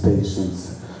of these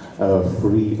patients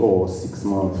 3 or 6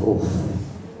 months of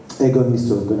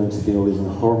agonist or gonadotropin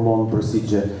hormone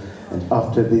procedure, and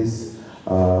after this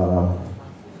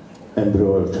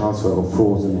embryo transfer of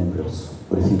frozen embryos.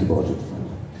 What do you think about it?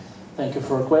 Thank you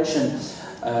for your question.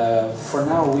 For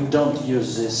now, we don't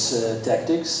use these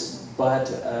tactics, but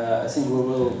I think we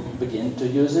will begin to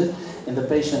use it in the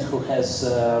patient who has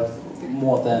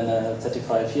more than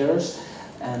 35 years.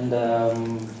 And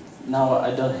now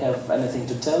I don't have anything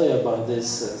to tell you about this,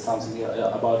 something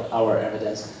about our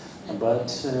evidence,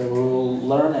 but we will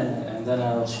learn and then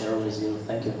I'll share with you.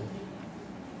 Thank you.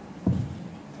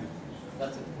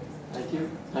 That's it. Thank you.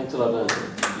 Thanks a lot, Nancy.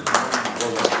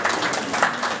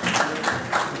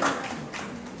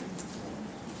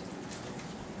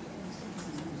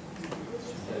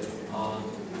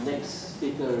 Next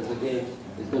speaker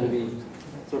is going to be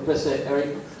Professor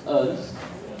Eric Ernst.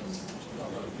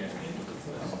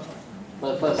 For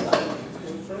the first time.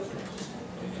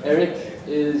 Eric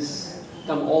is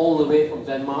come all the way from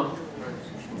Denmark,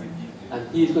 and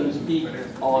he's going to speak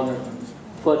on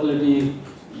fertility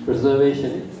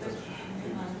preservation.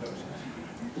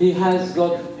 He has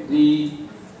got the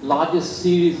largest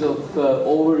series of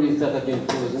ovaries that have been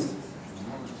frozen,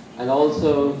 and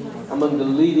also among the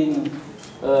leading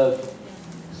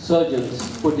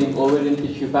surgeons putting ovarian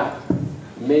tissue back,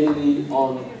 mainly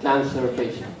on cancer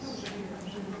patients.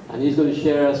 And he's going to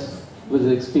share us with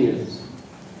his experience.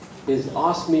 He's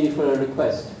asked me for a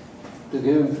request to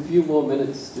give him a few more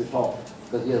minutes to talk,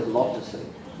 because he has a lot to say.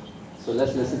 So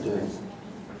let's listen to him.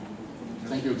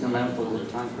 Thank you, Kamal, for the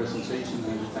kind presentation,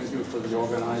 and thank you for the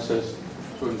organizers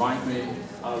to invite me.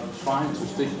 I'll try to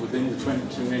stick within the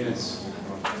 22 minutes.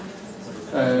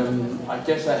 I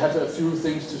guess I have a few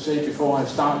things to say before I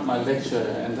start my lecture,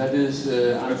 and that is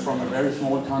I'm from a very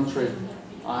small country.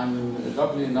 I'm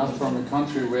luckily enough from a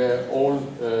country where all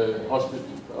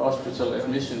hospital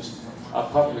admissions are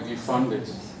publicly funded,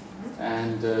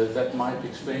 and that might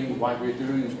explain why we're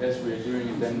doing as we're doing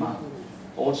in Denmark.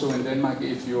 Also in Denmark,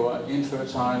 if you are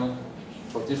infertile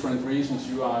for different reasons,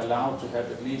 you are allowed to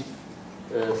have at least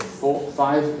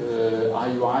 5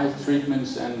 IUI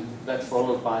treatments, and that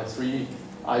followed by 3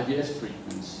 IVF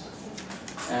treatments.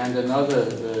 And another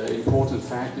important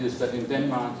fact is that in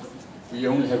Denmark we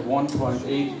only have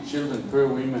 1.8 children per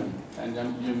woman, and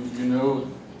you know,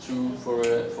 for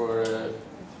a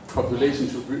population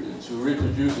to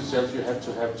reproduce itself, you have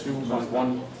to have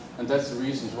 2.1, and that's the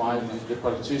reasons why the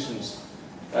politicians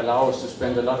allow us to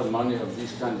spend a lot of money on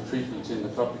these kind of treatments in the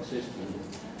public system.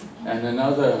 And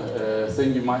another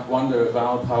thing you might wonder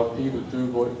about how people do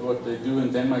what they do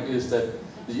in Denmark is that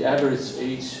the average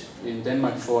age in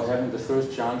Denmark for having the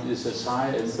first child is as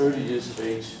high as 30 years of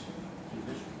age.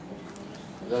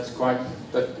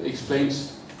 That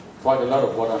explains quite a lot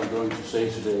of what I'm going to say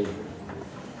today.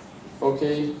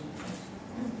 Okay,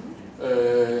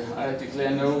 I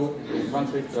declare no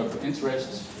conflict of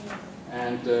interest,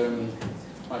 and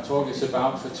my talk is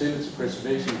about fertility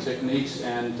preservation techniques,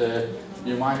 and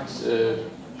you might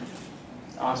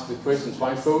ask the questions,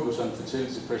 why focus on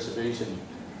fertility preservation?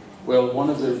 Well, one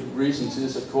of the reasons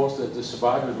is, of course, that the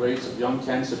survival rates of young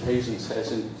cancer patients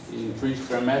has increased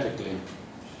dramatically.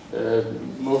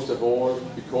 Most of all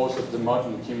because of the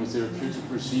modern chemotherapeutic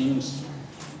regimes.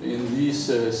 In these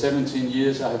 17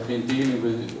 years I have been dealing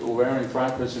with ovarian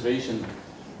cryopreservation,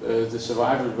 the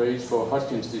survival rate for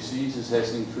Hodgkin's diseases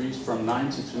has increased from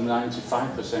 90 to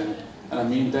 95%. And I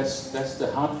mean, that's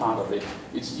the hard part of it.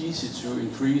 It's easy to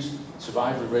increase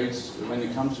survival rates when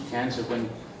it comes to cancer, when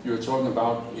you're talking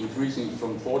about increasing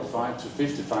from 45 to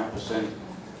 55%.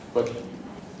 But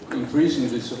increasing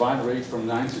the survival rate from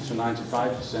 90 to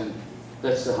 95%,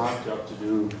 that's the hard job to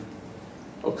do.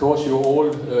 Of course, you're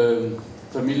all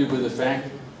familiar with the fact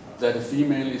that a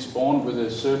female is born with a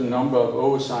certain number of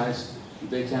oocytes.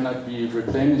 They cannot be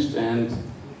replenished, and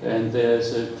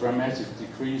there's a dramatic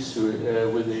decrease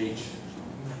with age.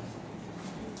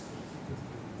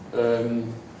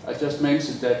 I just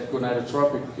mentioned that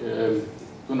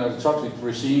gonadotoxic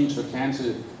regimes for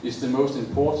cancer is the most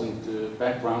important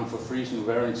background for freezing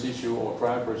ovarian tissue or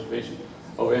cryopreservation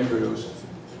of embryos.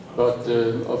 But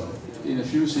in a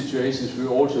few situations we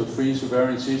also freeze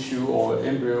ovarian tissue or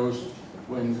embryos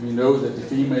when we know that the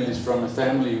female is from a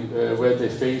family where they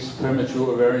face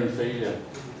premature ovarian failure,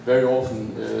 very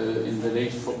often in the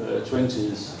late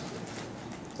 20s.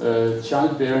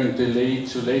 Childbearing delayed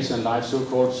to later in life,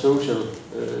 so-called social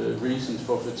reasons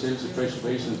for fertility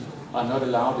preservation, are not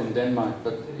allowed in Denmark,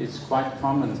 but it's quite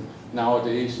common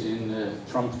nowadays in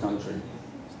Trump's country.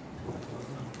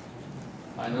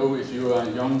 I know if you are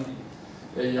a young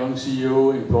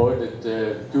CEO employed at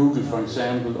Google, for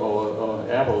example, or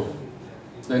Apple,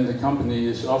 then the company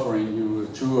is offering you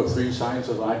 2 or 3 cycles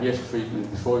of IVF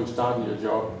treatment before you start your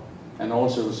job. And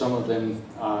also some of them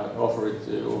offer it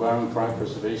ovarian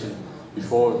cryopreservation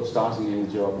before starting in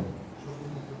the job.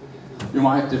 You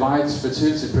might divide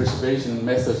fertility preservation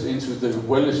methods into the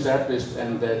well-established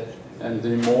and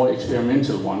the more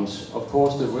experimental ones. Of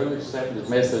course, the well-established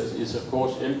method is, of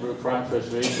course, embryo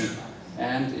cryopreservation,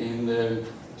 and in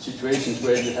situations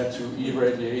where you have to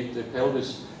irradiate the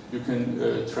pelvis, you can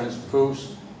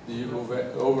transpose the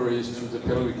ovaries to the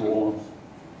pelvic wall.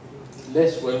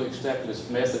 Less well-established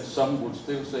methods, some would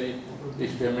still say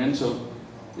experimental,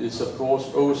 is of course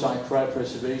oocyte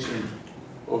cryopreservation,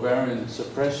 ovarian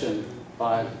suppression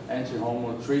by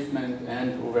anti-hormonal treatment,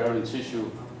 and ovarian tissue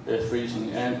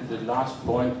freezing. And the last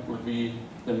point will be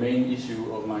the main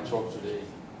issue of my talk today.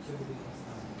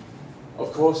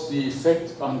 Of course, the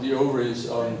effect on the ovaries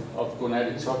of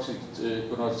gonadotoxic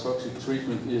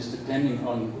treatment is depending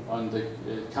on the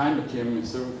kind of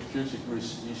chemotherapeutic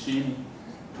regime,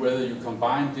 whether you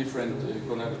combine different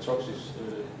gonadotoxic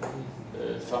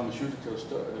pharmaceutical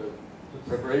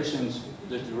preparations,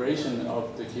 the duration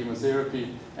of the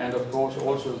chemotherapy, and of course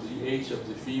also the age of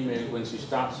the female when she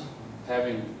starts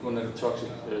having gonadotoxic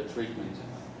treatment.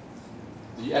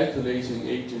 The alkylating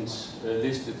agents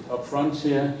listed up front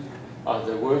here are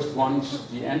the worst ones.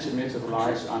 The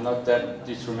antimetabolites are not that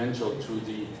detrimental to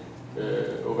the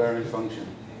ovarian function.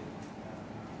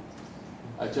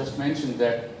 I just mentioned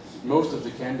that most of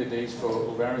the candidates for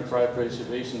ovarian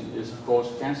cryopreservation is, of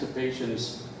course, cancer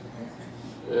patients,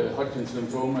 Hodgkin's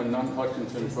lymphoma,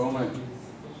 non-Hodgkin's lymphoma,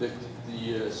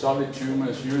 the solid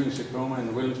tumors, Ewing sarcoma,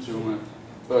 and Wilms tumor.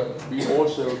 But we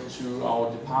also, to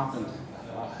our department,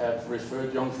 have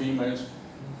referred young females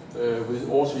with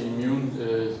autoimmune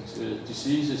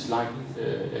diseases like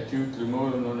acute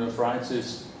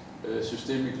glomerulonephritis,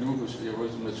 systemic lupus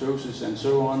erythematosus, and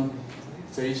so on,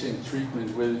 facing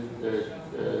treatment with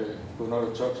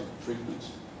gonadotoxic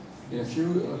treatments. In a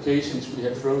few occasions we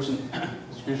have frozen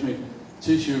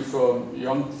tissue from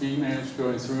young females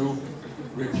going through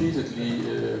repeatedly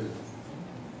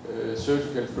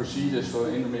surgical procedures for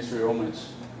endometriomas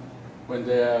when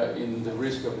they are in the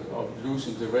risk of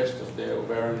losing the rest of their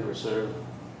ovarian reserve.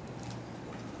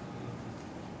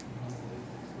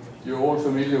 You're all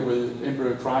familiar with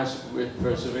embryo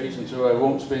cryopreservation, so I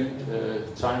won't spend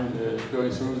time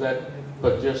going through that,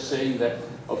 but just saying that,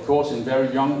 of course, in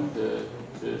very young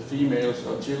females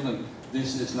or children,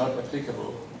 this is not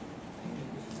applicable.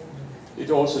 It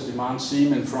also demands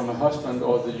semen from a husband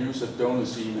or the use of donor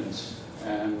semen.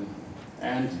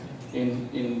 And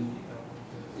in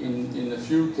a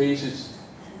few cases,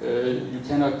 you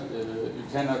cannot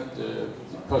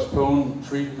postpone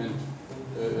treatment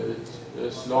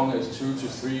as long as 2 to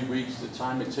 3 weeks, the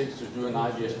time it takes to do an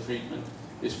IVF treatment,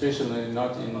 especially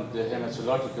not in the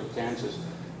hematological cancers.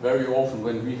 Very often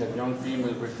when we have young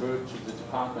females referred to the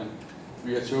department,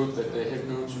 we are told that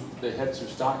they had to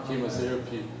start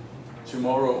chemotherapy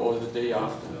tomorrow or the day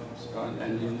after.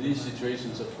 And in these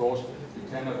situations, of course, you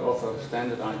cannot offer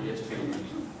standard IVF treatment.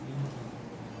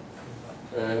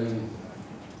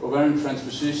 Ovarian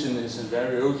transposition is a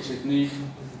very old technique.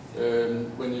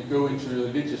 When you go into the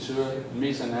literature,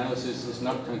 meta-analysis is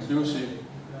not conclusive.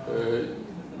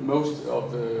 Most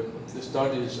of the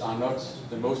studies are not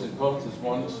the most important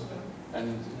ones,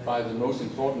 and by the most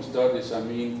important studies I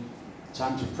mean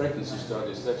time to pregnancy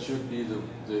studies. That should be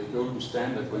the golden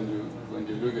standard when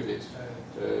you look at it.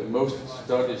 Most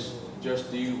studies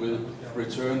just deal with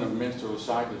return of menstrual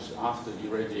cycles after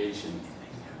irradiation.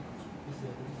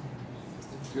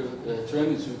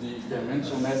 Turning to the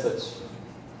experimental methods,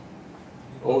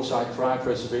 oocyte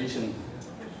cryopreservation.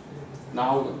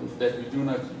 Now that we do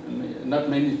not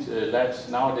many labs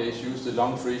nowadays use the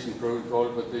long freezing protocol,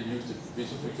 but they use the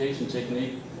vitrification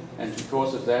technique, and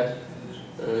because of that,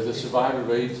 the survival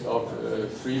rate of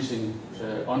freezing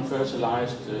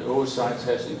unfertilized oocytes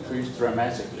has increased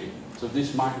dramatically. So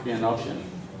this might be an option.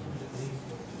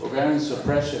 Ovarian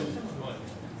suppression.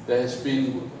 There has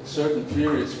been certain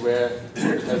periods where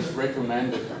it has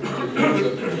recommended the use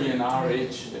of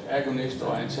GnRH agonist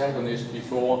or antagonist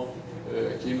before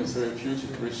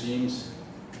chemotherapeutic regimes,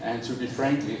 and to be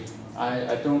frankly,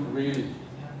 I don't really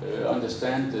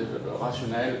understand the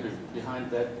rationale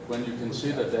behind that when you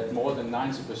consider that more than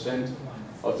 90%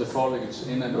 of the follicles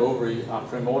in an ovary are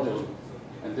primordial,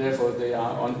 and therefore they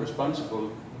are unresponsive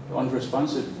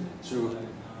to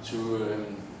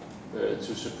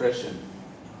suppression.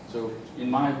 So, in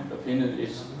my opinion,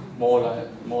 it's more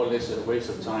or less a waste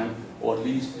of time, or at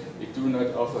least it do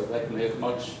not offer that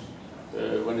much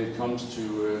when it comes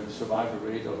to survival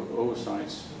rate of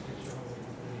oocytes.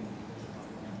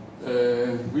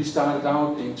 We started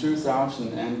out in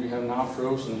 2000, and we have now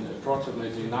frozen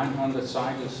approximately 900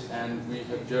 cycles, and we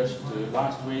have just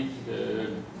last week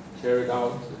carried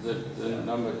out the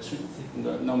number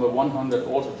 100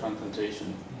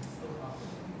 autotransplantation.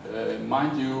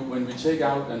 Mind you, when we take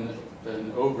out an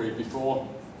ovary before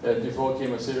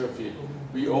chemotherapy,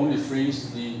 we only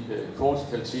freeze the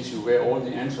cortical tissue where all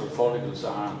the antral follicles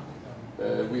are.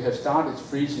 We have started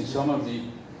freezing some of the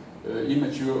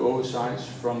immature oocytes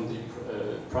from the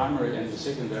primary and the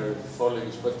secondary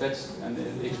follicles, but that's an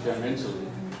experimental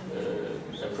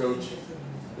approach.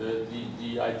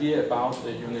 The idea about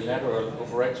a unilateral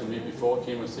ovarectomy before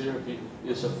chemotherapy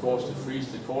is, of course, to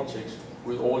freeze the cortex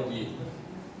with all the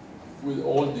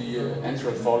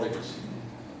antral follicles.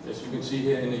 As you can see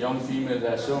here in a young female,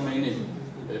 there are so many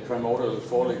primordial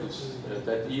follicles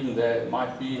that even there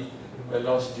might be a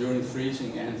loss during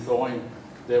freezing and thawing,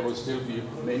 there will still be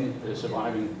many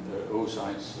surviving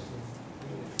oocytes.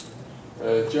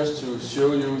 Just to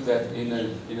show you that in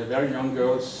a very young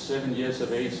girl, 7 years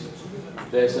of age,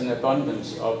 there's an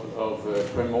abundance of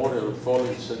primordial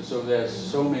follicles, and so there's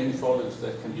so many follicles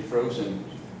that can be frozen.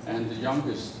 And the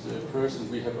youngest person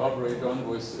we have operated on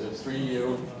was a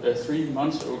 3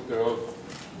 months old girl,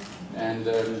 and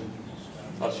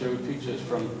I'll show you pictures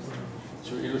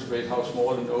to illustrate how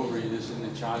small an ovary is in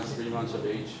a child 3 months of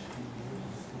age.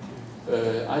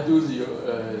 I do the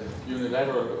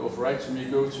unilateral ovarectomy,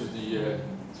 go to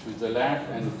the lab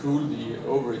and cool the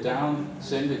ovary down,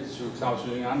 send it to Claus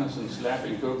Andersen's lab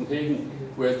in Copenhagen,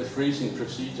 where the freezing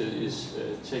procedure is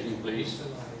taking place.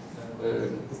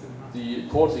 The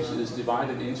cortex is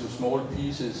divided into small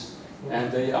pieces, and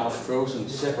they are frozen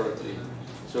separately.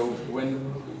 So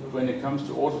when it comes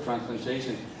to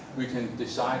autotransplantation, we can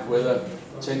decide whether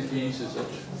 10 pieces or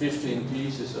 15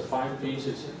 pieces or 5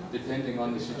 pieces, depending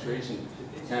on the situation,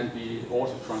 can be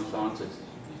autotransplanted.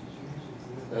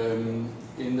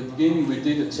 In the beginning, we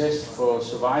did a test for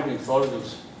surviving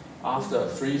follicles after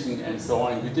freezing and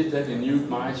thawing. We did that in nude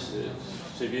mice,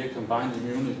 severe combined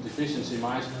immunodeficiency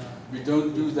mice. We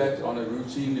don't do that on a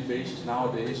routine basis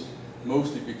nowadays,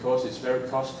 mostly because it's very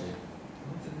costly.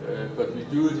 But we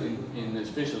do it in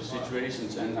special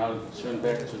situations, and I'll turn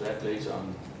back to that later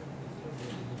on.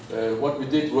 What we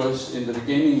did was, in the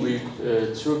beginning, we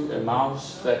took a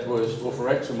mouse that was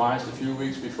ovarectomized a few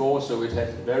weeks before, so it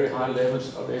had very high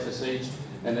levels of FSH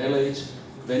and LH.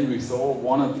 Then we thawed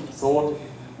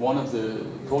one of the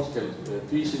cortical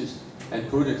pieces and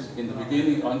put it in the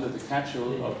beginning under the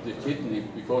capsule of the kidney,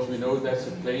 because we know that's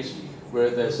a place where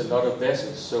there's a lot of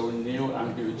vessels, so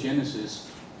neoangiogenesis,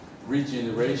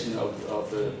 regeneration of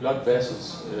blood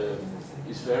vessels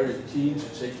is very keen to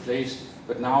take place.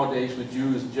 But nowadays we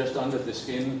do it just under the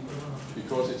skin,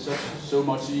 because it's so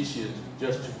much easier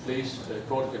just to place a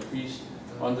cortical piece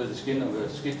under the skin of a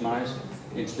skid mice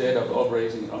instead of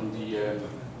operating on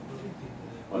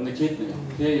the kidney.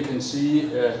 Here you can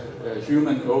see a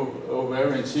human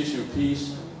ovarian tissue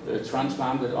piece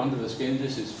transplanted under the skin.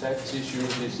 This is fat tissue,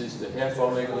 this is the hair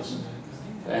follicles,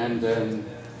 and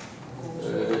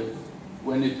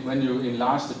when you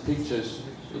enlarge the pictures,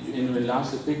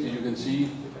 you can see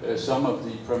some of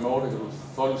the primordial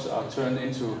follicles are turned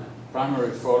into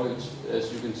primary follicles.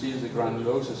 As you can see, the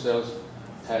granulosa cells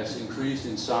has increased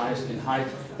in size, in height.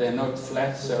 They're not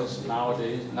flat cells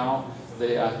nowadays. Now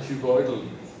they are cuboidal,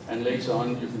 and later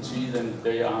on you can see them,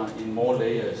 they are in more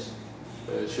layers,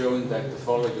 showing that the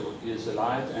follicle is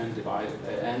alive and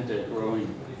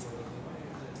growing.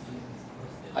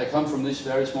 I come from this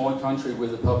very small country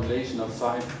with a population of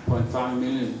 5.5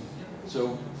 million.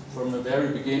 So from the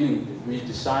very beginning, we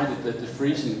decided that the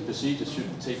freezing procedure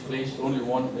should take place only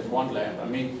at one lab. I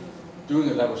mean, doing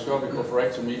a laparoscopic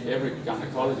oophorectomy, every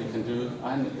gynecologist can do,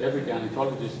 and every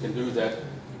gynecologist can do that.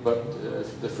 But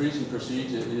the freezing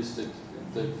procedure is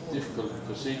the difficult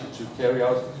procedure to carry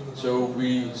out. So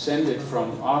we send it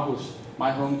from Aarhus,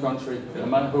 my home country,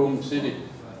 my home city,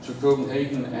 to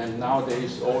Copenhagen, and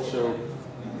nowadays also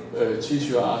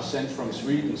tissue are sent from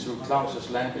Sweden to Claus's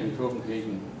lab in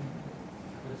Copenhagen.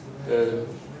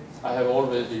 I have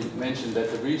already mentioned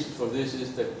that the reason for this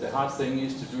is that the hard thing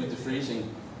is to do the freezing,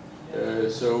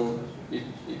 so it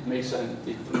makes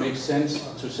sense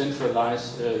to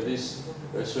centralize this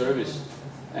service.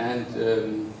 And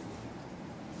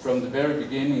from the very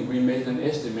beginning, we made an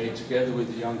estimate together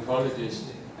with the oncologist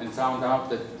and found out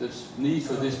that the need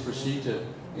for this procedure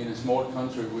in a small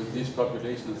country with this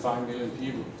population of 5 million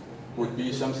people would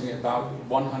be something about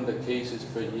 100 cases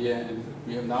per year, and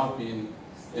we have now been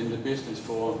in the business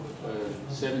for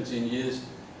 17 years,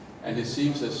 and it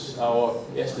seems as our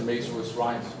estimates was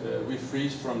right. We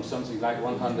freeze from something like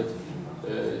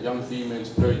 100 young females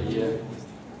per year.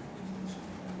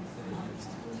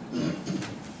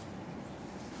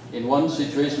 In one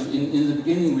situation, in the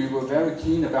beginning, we were very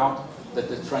keen about that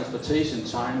the transportation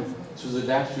time to the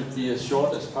lab should be as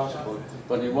short as possible.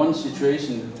 But in one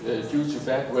situation, due to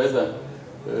bad weather,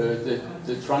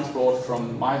 the transport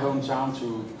from my hometown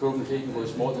to Copenhagen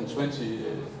was more than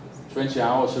 20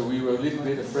 hours, so we were a little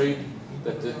bit afraid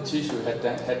that the tissue had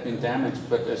been damaged.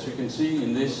 But as you can see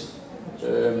in this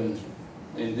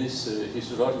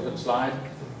histological slide,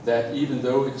 that even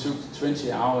though it took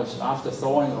 20 hours after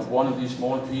thawing of one of these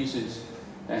small pieces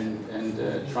and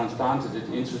transplanted it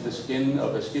into the skin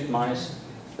of a skid mice,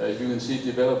 you can see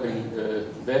developing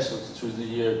vessels to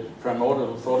the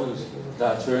primordial follicles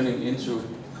that are turning into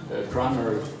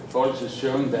primary follicles,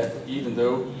 showing that even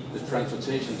though the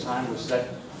transportation time was that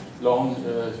long,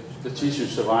 the tissue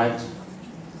survived.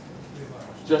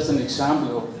 Just an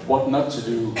example of what not to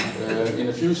do. In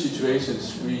a few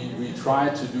situations, we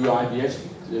tried to do IVF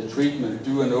treatment,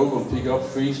 do an ovum pick up,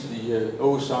 freeze the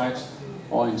oocytes,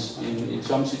 or in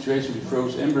some situations we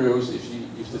froze embryos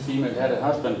if the female had a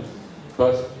husband.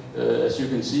 But as you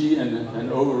can see, an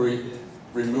ovary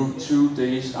removed 2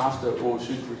 days after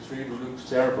oocyte retrieval looks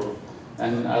terrible.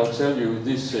 And I'll tell you,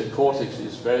 this cortex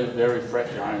is very, very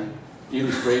fragile,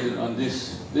 illustrated on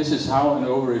this. This is how an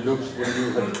ovary looks when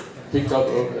you have picked up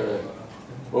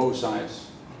oocytes.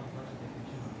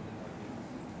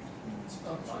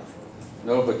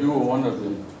 No, but you were one of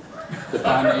them, the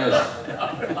pioneers.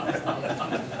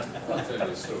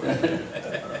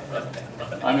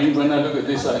 I mean, when I look at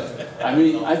this, I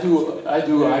do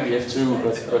IVF too,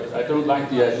 but I don't like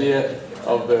the idea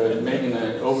of making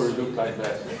an ovary look like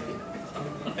that.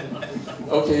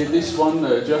 Okay, this one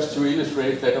just to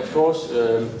illustrate that, of course,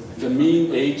 the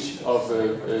mean age of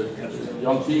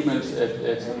young females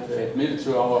admitted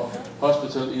to our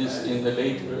hospital is in the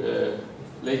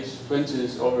late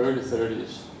 20s or early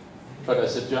 30s. But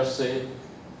as I just said,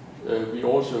 we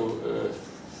also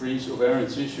freeze ovarian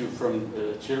tissue from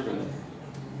children.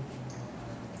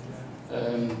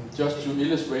 Just to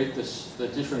illustrate the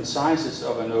different sizes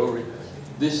of an ovary,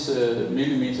 this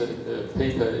millimeter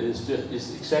paper is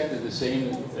exactly the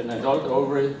same: an adult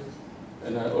ovary,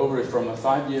 an ovary from a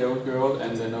 5-year-old girl,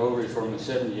 and an ovary from a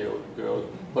 7-year-old girl.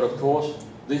 But of course,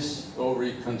 this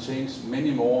ovary contains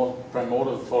many more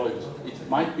primordial follicles. It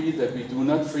might be that we do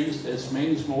not freeze as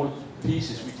many small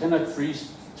pieces. We cannot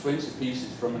freeze 20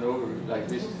 pieces from an ovary like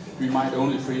this. We might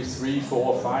only freeze 3,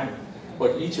 4, or 5,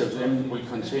 but each of them will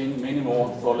contain many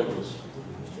more follicles.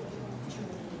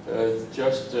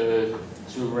 Just to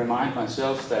remind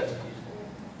myself that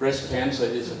breast cancer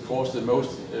is, of course, the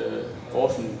most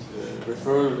often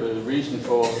referral reason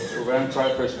for ovarian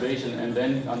cryopreservation, and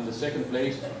then on the second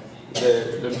place,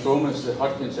 the lymphomas, the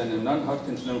Hodgkin's and the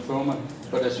non-Hodgkin's lymphoma.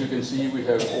 But as you can see, we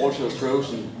have also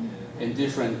frozen in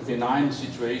different benign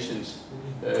situations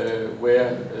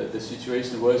where the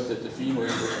situation was that the female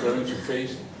was going to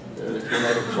face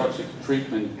chromatotoxic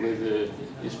treatment with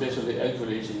especially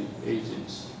alkylating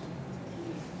agents.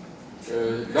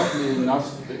 Luckily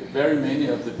enough, very many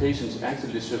of the patients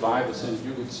actually survive, and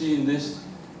you can see in this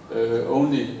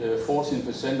only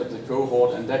 14% of the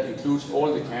cohort, and that includes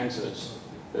all the cancers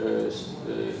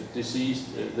deceased,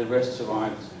 the rest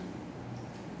survived.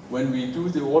 When we do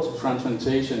the organ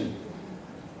transplantation,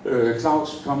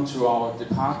 Klaus comes to our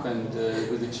department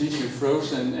with the tissue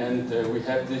frozen, and we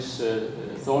have this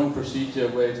thawing procedure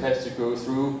where it has to go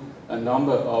through a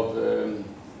number of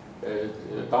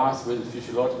baths with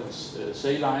physiological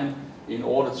saline in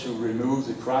order to remove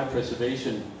the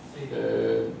cryopreservation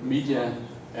media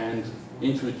and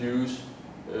introduce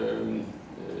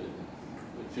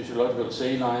physiological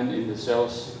saline in the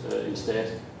cells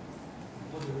instead.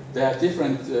 There are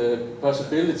different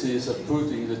possibilities of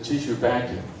putting the tissue back.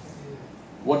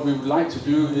 What we would like to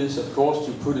do is, of course,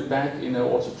 to put it back in an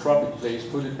autotropic place,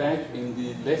 put it back in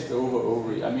the leftover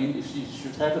ovary. I mean, if she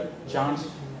should have a chance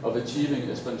of achieving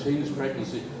a spontaneous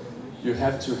pregnancy, you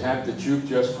have to have the tube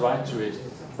just right to it.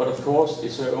 But of course,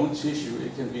 it's her own tissue.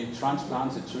 It can be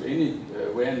transplanted to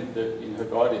anywhere in her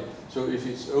body. So if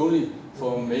it's only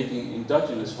for making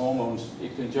endogenous hormones,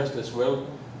 it can just as well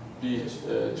be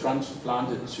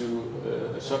transplanted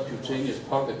to a subcutaneous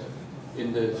pocket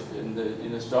in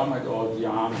the stomach or the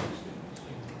arm.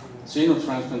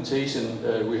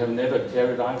 Xenotransplantation we have never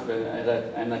carried out,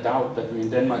 and I doubt that we in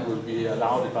Denmark will be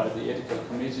allowed by the ethical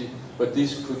committee. But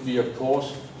this could be, of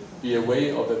course, be a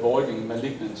way of avoiding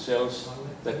malignant cells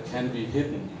that can be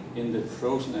hidden in the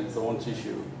frozen and thawed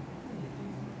tissue.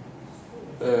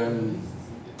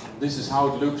 This is how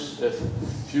it looks a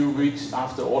few weeks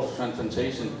after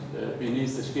autotransplantation.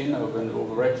 Beneath the skin of an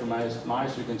overrectomized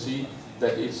mice, you can see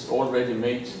that it's already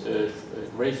made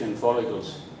Gratian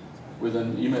follicles with a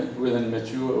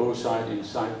mature oocyte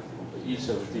inside each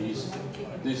of these.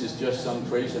 This is just some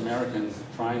crazy American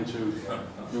trying to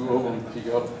do ovum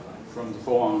pick up from the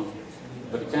forearm,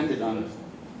 but it can be done.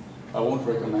 I won't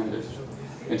recommend it.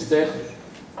 Instead,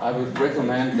 I would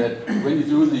recommend that when you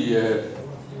do the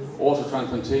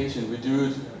autotransplantation, we do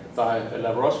it by a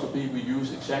laparoscopy. We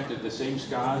use exactly the same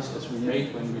scars as we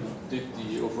made when we did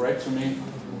the oophorectomy.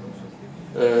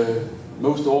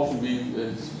 Most often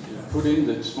we put in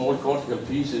the small cortical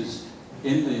pieces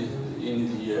in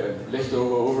the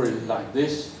leftover ovary like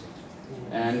this,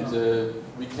 and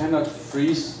we cannot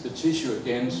freeze the tissue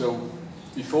again. So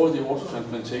before the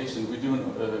autotransplantation, we do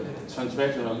a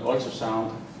transvaginal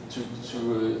ultrasound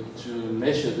to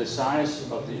measure the size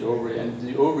of the ovary, and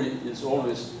the ovary is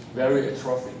always very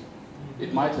atrophic.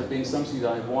 It might have been something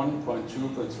like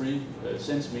 1.2.3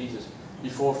 centimeters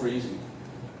before freezing,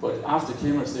 but after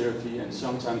chemotherapy and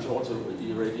sometimes also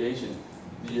irradiation,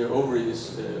 the ovary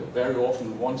is very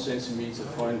often 1 centimeter,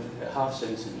 0.5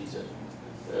 centimeter.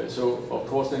 So of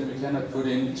course then we cannot put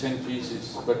in 10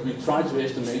 pieces, but we try to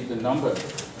estimate the number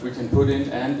we can put in,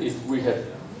 and if we have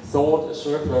thawed a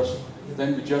surplus,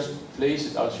 then we just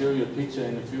place it. I'll show you a picture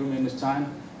in a few minutes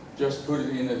time. Just put it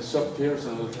in a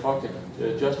subperitoneal pocket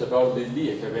just above the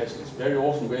iliac vessels, very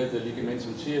often where the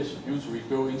ligamentum teres usually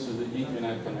go into the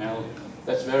inguinal canal.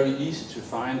 That's very easy to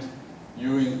find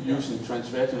using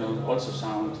transvaginal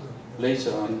ultrasound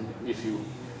later on if you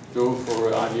go for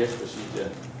an IVF procedure.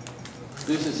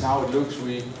 This is how it looks.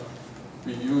 We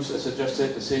use, as I just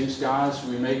said, the same scars.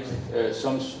 We make a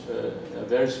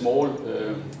very small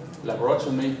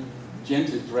laparotomy,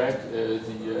 gently drag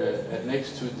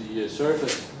next to the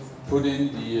surface, put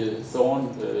in the thorn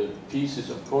pieces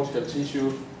of cortical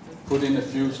tissue, put in a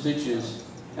few stitches,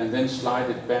 and then slide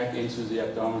it back into the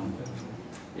abdomen.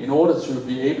 In order to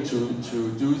be able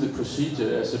to do the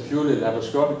procedure as a purely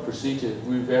laparoscopic procedure,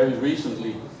 we very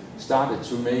recently started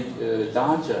to make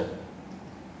larger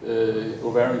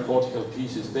ovarian cortical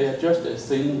pieces. They are just as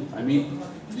thin. I mean,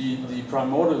 the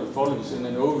primordial follicles in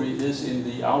an ovary is in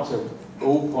the outer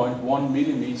 0.1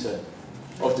 millimeter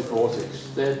of the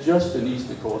cortex. They're just beneath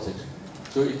the cortex.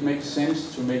 So it makes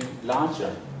sense to make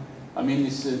larger. I mean,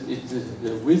 it's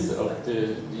the width of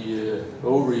the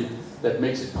ovary that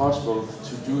makes it possible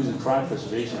to do the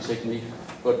cryopreservation technique.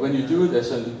 But when you do it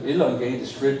as an elongated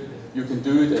strip, you can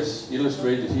do it as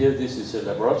illustrated here. This is a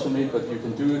laparotomy, but you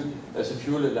can do it as a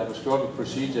purely laparoscopic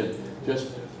procedure,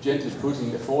 just gently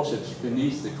putting a forceps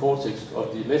beneath the cortex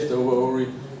of the leftover ovary,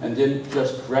 and then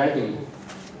just dragging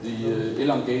the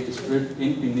elongated strip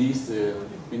in beneath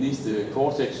the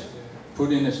cortex,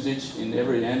 put in a stitch in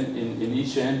every end, in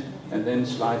each end, and then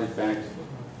slide it back.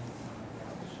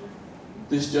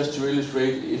 This just to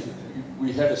illustrate, if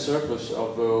we had a surplus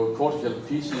of cortical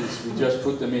pieces, we just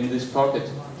put them in this pocket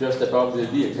just above the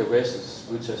iliac vessels,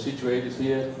 which are situated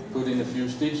here, put in a few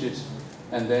stitches,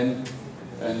 and then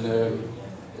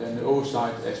an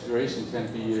oocyte aspiration can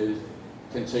be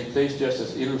can take place just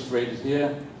as illustrated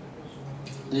here.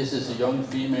 This is a young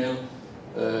female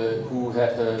who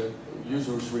had her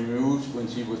uterus removed when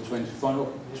she was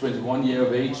 21 years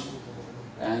of age,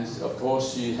 and of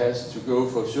course she has to go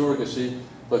for surrogacy,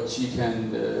 but she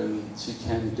can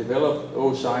develop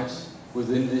oocytes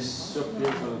within this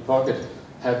subperitoneal pocket,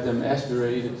 have them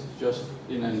aspirated just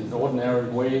in an ordinary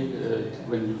way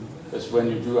when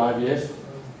you do IVF,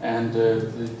 and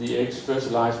the eggs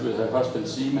fertilized with her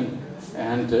husband's semen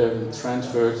and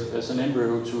transferred as an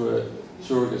embryo to a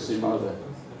surrogacy mother.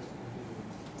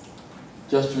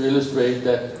 Just to illustrate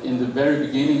that in the very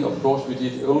beginning, of course, we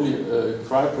did only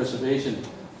cryopreservation,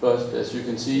 but as you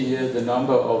can see here, the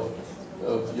number of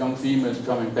young females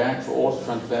coming back for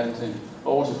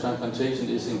autotransplantation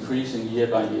is increasing year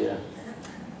by year.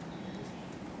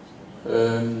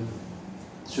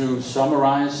 To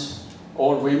summarize,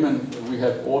 all women we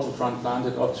have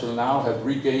autotransplanted up till now have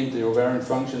regained the ovarian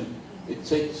function. It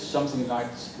takes something like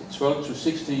 12 to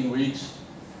 16 weeks,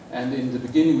 and in the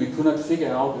beginning we could not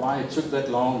figure out why it took that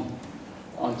long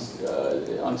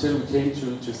until we came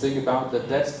to think about that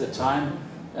that's the time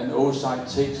an oocyte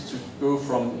takes to go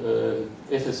from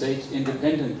FSH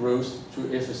independent growth to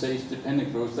FSH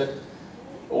dependent growth. That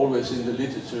always in the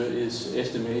literature is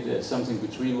estimated at something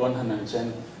between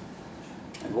 110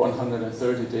 and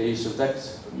 130 days. So that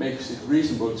makes it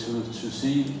reasonable to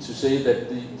say that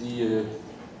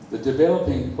the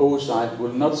developing oocyte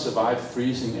will not survive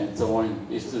freezing and thawing.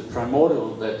 It's the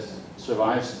primordial that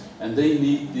survives, and they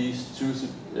need these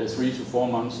 3 to 4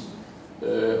 months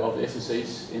of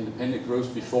FSH independent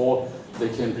growth before they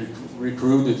can be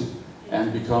recruited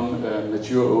and become a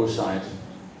mature oocyte.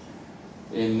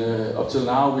 Up till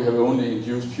now we have only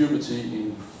induced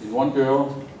puberty in one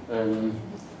girl,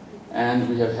 and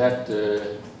we have had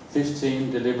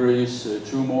 15 deliveries,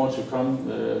 2 more to come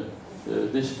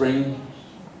this spring.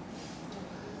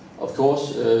 Of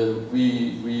course,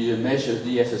 we measure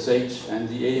the FSH and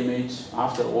the AMH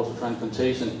after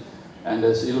autotransplantation, and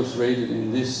as illustrated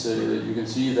in this, you can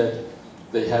see that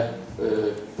they have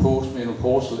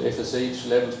post-menopausal FSH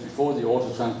levels before the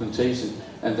autotransplantation,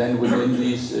 and then within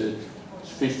these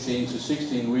 15 to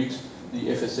 16 weeks, the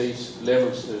FSH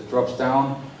levels drops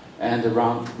down, and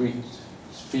around week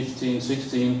 15,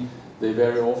 16, they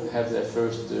very often have their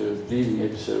first bleeding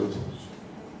episode.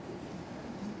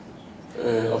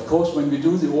 Of course, when we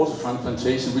do the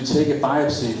autotransplantation, we take a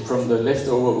biopsy from the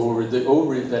leftover ovary, the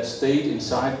ovary that stayed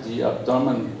inside the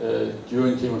abdomen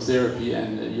during chemotherapy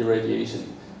and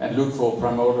irradiation, and look for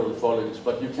primordial follicles.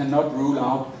 But you cannot rule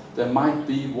out there might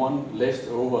be one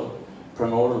leftover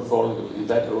primordial follicle in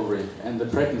that ovary, and the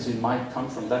pregnancy might come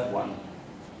from that one.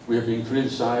 We have been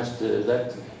criticized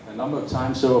that a number of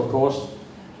times, so of course,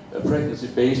 a pregnancy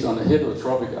based on a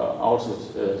heterotropic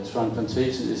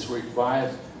autotransplantation is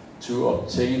required to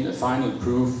obtain a final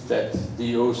proof that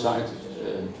the oocyte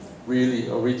really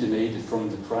originated from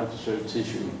the cryopreserved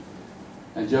tissue.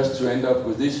 And just to end up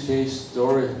with this case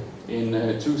story, in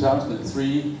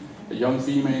 2003, a young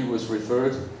female was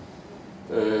referred.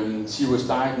 She was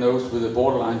diagnosed with a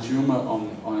borderline tumor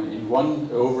in one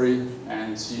ovary,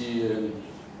 and she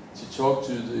talked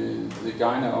to the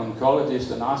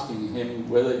gynecologist and asking him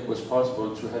whether it was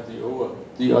possible to have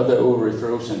the other ovary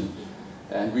frozen.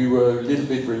 And we were a little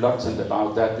bit reluctant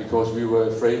about that because we were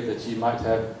afraid that she might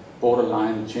have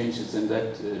borderline changes in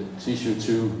that tissue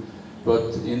too.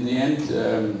 But in the end,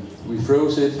 we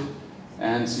froze it,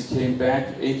 and she came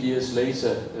back 8 years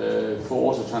later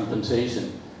for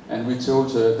autotransplantation. And we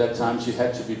told her at that time she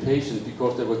had to be patient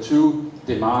because there were 2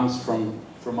 demands from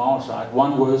our side.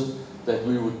 One was that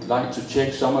we would like to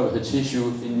check some of her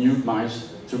tissue in nude mice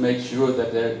to make sure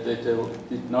that they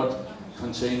did not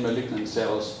contain malignant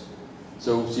cells.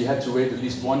 So she had to wait at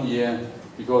least 1 year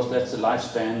because that's the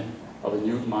lifespan of a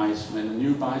nude mice. When a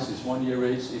nude mice is 1 year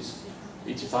age, it's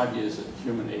 85 years of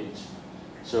human age.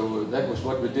 So that was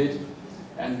what we did,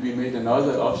 and we made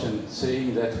another option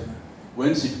saying that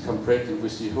when she became pregnant,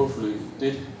 which she hopefully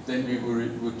did, then we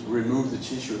would remove the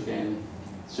tissue again.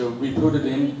 So we put it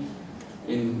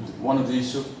in one of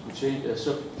these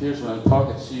subperitoneal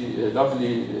pockets. She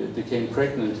luckily became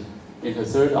pregnant in her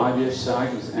 3rd IVF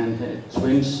cycle and had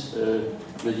twins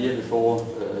the year before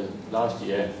last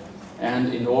year.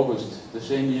 And in August the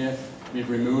same year, we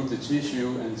removed the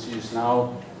tissue, and she is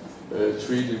now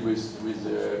treated with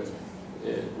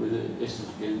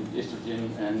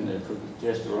estrogen and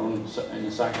progesterone in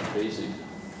a cycle basic.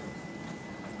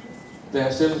 There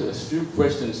are still a few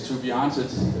questions to be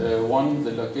answered. One,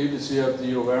 the longevity of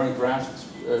the ovarian graft.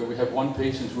 We have one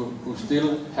patient who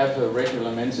still have her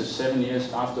regular menses 7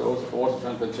 years after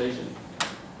autotransplantation.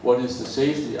 What is the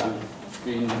safety? I've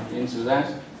been into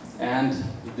that. And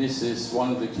this is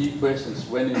one of the key questions: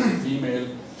 when is a female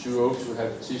too old to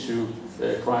have tissue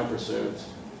cryopreserved?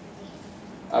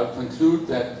 I'll conclude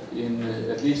that,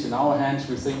 at least in our hands,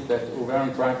 we think that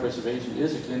ovarian cryopreservation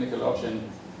is a clinical option.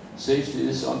 Safety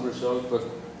is unresolved, but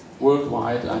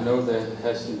worldwide, I know there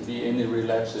hasn't been any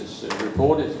relapses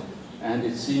reported, and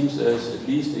it seems as, at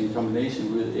least in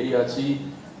combination with ART,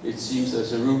 it seems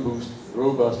as a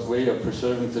robust way of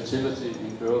preserving fertility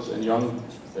in girls and young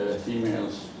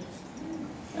females.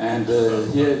 And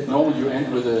here, normally you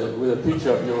end with a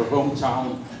picture of your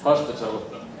hometown hospital.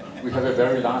 We have a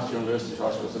very large university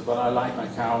hospital, but I like my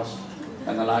cows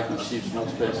and I like my sheep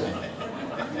much better.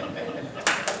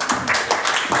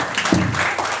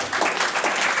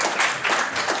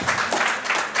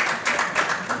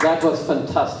 That was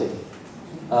fantastic.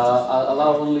 I'll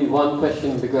allow only one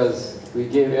question because we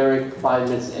gave Eric 5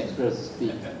 minutes extra to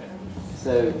speak.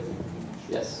 So,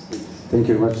 yes, please. Thank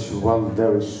you very much. One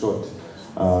very short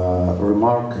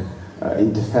remark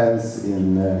in defense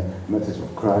in method of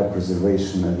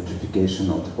cryopreservation and vitrification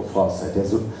of our site.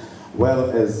 As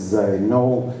well as I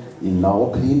know, in our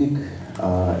clinic,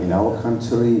 in our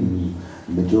country,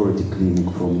 majority clinic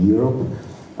from Europe,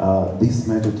 this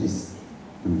method is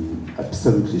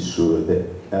absolutely sure the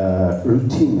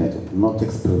routine method, not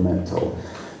experimental.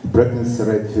 Pregnancy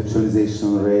rate,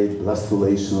 fertilization rate,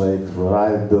 blastulation rate,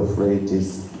 live birth rate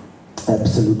is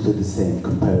absolutely the same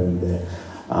comparing the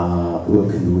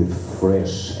working with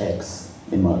fresh eggs,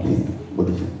 in my opinion. What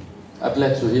do you think? I'm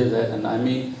glad to hear that, and I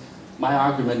mean, my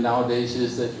argument nowadays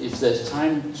is that if there's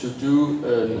time to do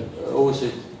an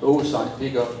oocyte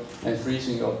pickup and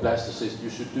freezing of blastocysts, you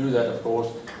should do that, of course.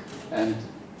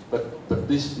 But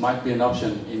this might be an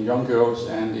option in young girls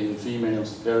and in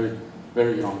females, very,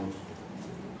 very young.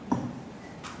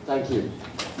 Thank you.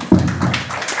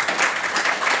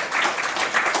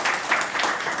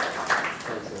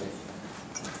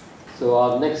 So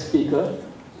our next speaker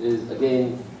is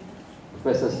again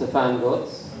Professor Stefan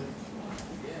Gotz,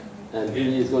 and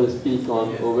he is going to speak on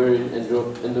ovarian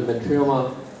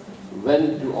endometrioma,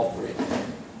 when to operate.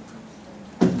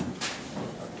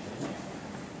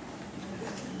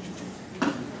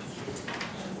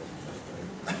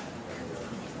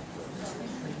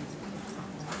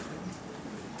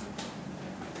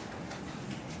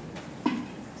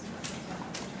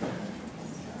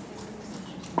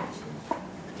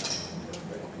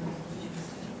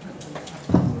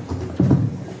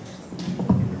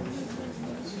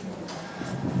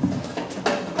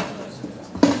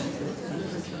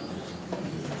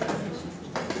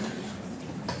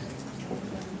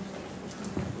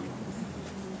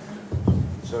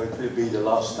 So it will be the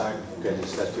last time,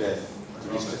 Dennis, that you have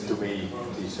listened to me.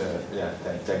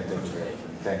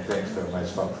 Thanks very much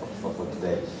for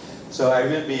today. So I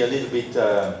will be a little bit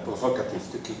provocative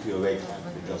to keep you awake,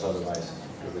 because otherwise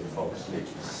you will fall asleep.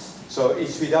 So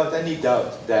it's without any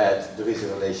doubt that there is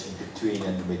a relation between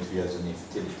endometriosis and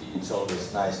infertility. It's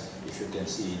always nice if you can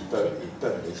see it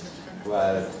published,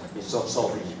 while it's not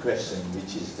solving the question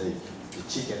which is the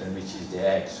chicken and which is the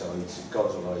egg. So it's a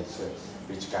causal, or it's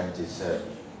which kind is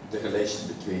the relation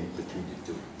between the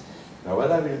two. Now what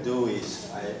I will do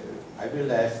is I will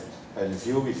have a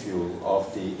review with you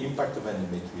of the impact of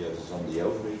endometriosis on the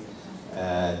ovary.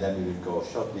 Then we will go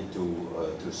shortly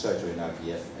to surgery and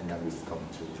IVF, and then we will come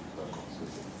to a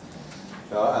conclusion.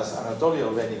 Now, as Anatoly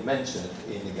already mentioned,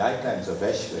 in the guidelines of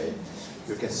ESHRE,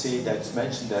 you can see that it's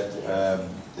mentioned that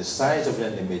the size of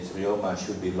endometrioma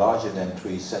should be larger than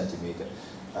 3 centimeters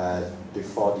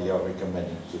before they are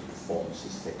recommending to perform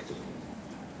cystectomy.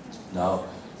 Now,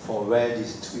 from where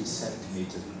this 3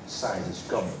 centimeter size is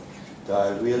coming, there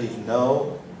are really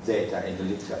no data in the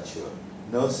literature,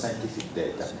 no scientific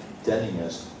data telling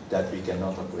us that we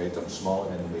cannot operate on small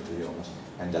endometriomas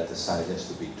and that the size has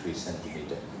to be 3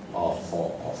 centimeters or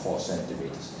 4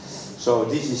 centimeters. So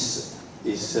this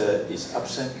is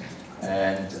absent,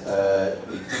 and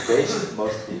it's based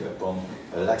mostly upon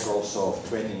a lack also of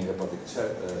training in robotic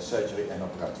surgery and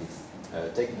operative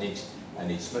techniques,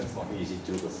 and it's much more easy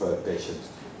to refer patients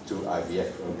to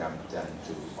IVF program than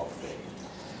to operate.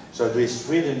 So there is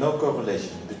really no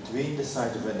correlation between the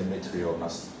size of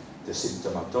endometriomas, the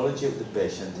symptomatology of the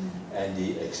patient, and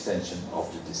the extension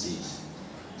of the disease.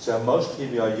 So mostly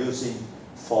we are using,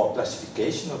 for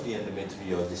classification of the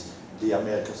endometriosis, the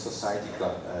American Society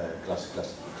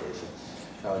classification.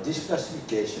 Now this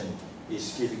classification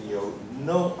is giving you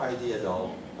no idea at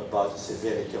all about the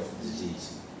severity of the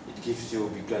disease. It gives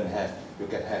you, you can have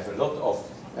a lot of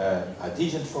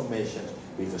adhesion formation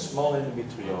with a small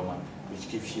endometrioma, which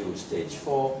gives you stage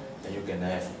 4, and you can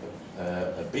have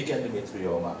a big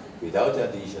endometrioma without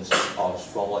adhesions or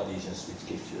small adhesions, which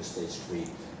gives you a stage 3.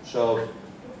 So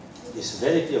the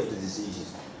severity of the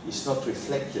diseases is not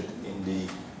reflected in the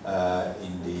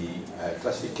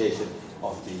classification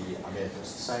of the American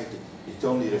Society. It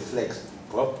only reflects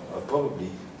probably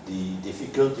the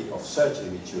difficulty of surgery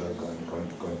which you are going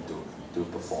to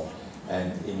perform.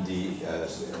 And in the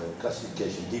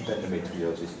classification, deep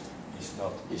endometriosis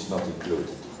is not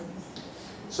included.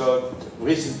 So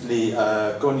recently,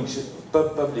 Konings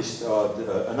published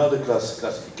another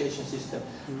classification system,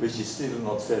 which is still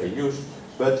not very used,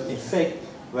 but in fact,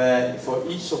 where for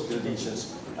each of the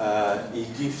lesions,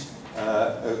 it gives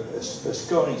a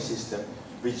scoring system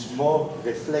which more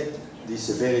reflects the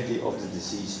severity of the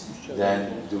disease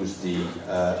than does the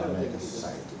American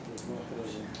Society.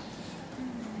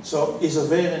 So is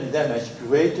ovarian damage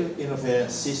greater in ovarian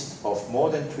cyst of more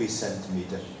than 3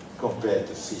 centimeters compared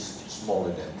to cysts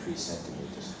smaller than 3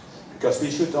 centimeters? Because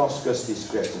we should ask us this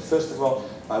question. First of all,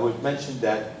 I would mention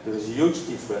that there is a huge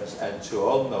difference, and you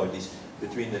all know this,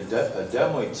 between a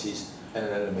dermoid cyst and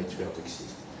an endometriotic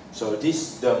cyst. So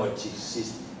this dermoid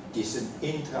cyst is an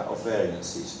intra-ovarian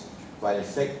cyst, while in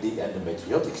fact the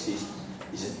endometriotic cyst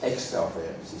is an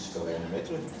extra-ovarian cyst. So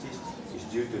endometriotic cyst is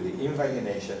due to the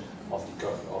invagination of the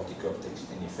cortex,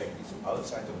 and in fact it's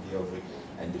outside of the ovary,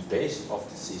 and the base of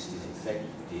the cyst is in fact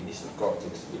the initial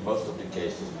cortex in most of the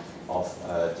cases of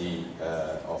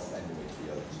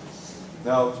endometriosis.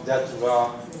 Now that there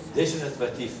are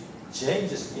degenerative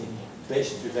changes in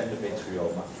patients with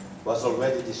endometrioma was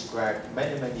already described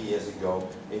many years ago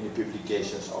in the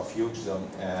publications of Hughes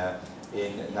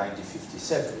in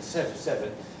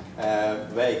 1957,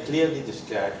 where he clearly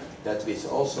described that there is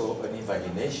also an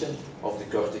invagination of the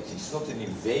cortex. It's not an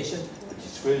invasion, but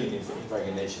it's really an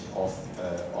invagination of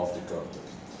the cortex.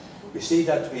 We see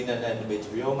that in an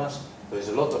endometriomas, there is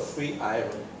a lot of free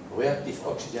iron, reactive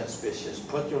oxygen species,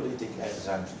 proteolytic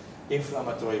enzymes,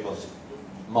 inflammatory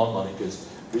molecules,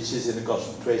 which is in a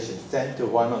concentration 10 to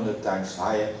 100 times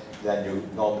higher than you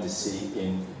normally see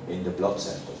in the blood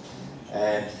samples.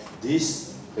 And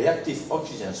these reactive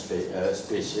oxygen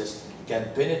species can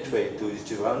penetrate to the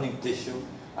surrounding tissue,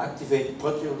 activate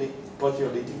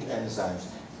proteolytic enzymes,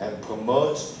 and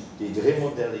promote the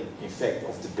remodeling effect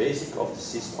of the basic of the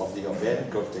cyst of the ovarian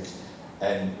cortex,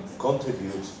 and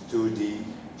contribute to the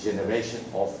generation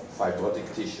of fibrotic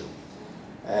tissue.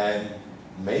 And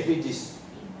maybe this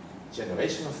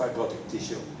generation of fibrotic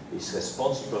tissue is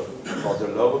responsible for the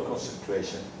lower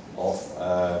concentration of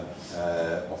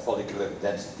follicular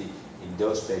density in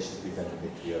those patients with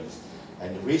endometriosis.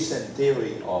 And the recent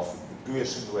theory of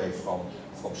Gerson wave from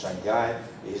Shanghai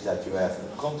is that you have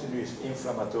a continuous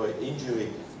inflammatory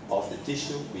injury of the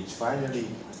tissue, which finally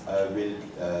will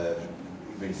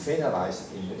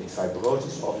finalize in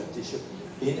fibrosis of the tissue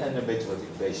in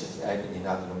endometriotic patients and in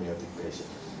adenomyotic patients.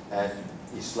 And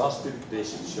his last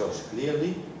publication shows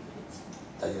clearly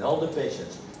that in all the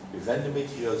patients with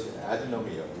endometriosis and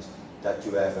adenomyosis, that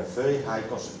you have a very high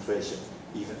concentration,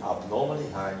 even abnormally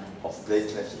high, of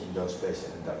platelets in those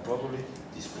patients, and that probably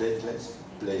these platelets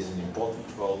plays an important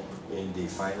role in the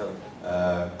final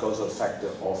causal factor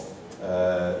of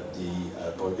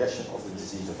the progression of the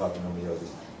disease of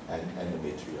adenomyosis and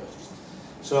endometriosis.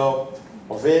 So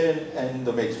ovarian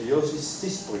endometriosis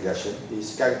cyst progression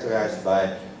is characterized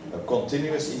by a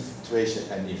continuous infiltration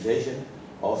and invasion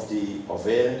of the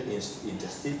ovarian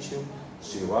interstitium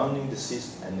surrounding the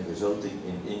cyst and resulting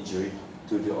in injury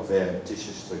to the ovarian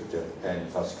tissue structure and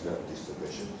vascular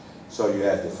distribution. So you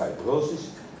have the fibrosis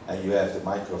and you have the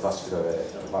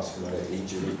microvascular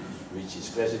injury, which is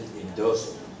present in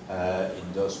those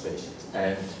patients.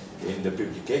 And in the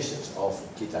publications of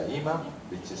Kitayama,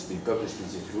 which has been published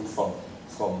with a group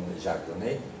from Jacques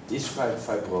Donnet, this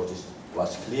fibrosis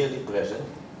was clearly present,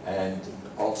 and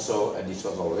also, and this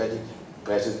was already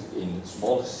present in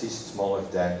smaller cysts, smaller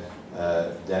than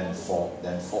 4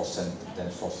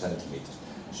 centimeters.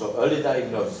 So early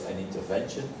diagnosis and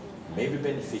intervention may be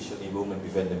beneficial in women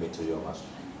with endometriomas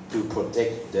to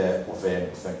protect their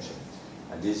ovarian function.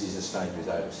 And this is a slide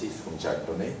that I received from Jacques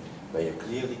Donnet, where you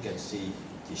clearly can see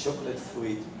the chocolate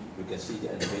fluid, you can see the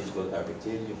endometrial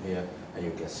epithelium here, and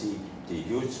you can see the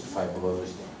huge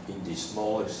fibrosis in the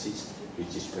smaller cyst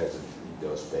which is present in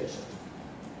those patients.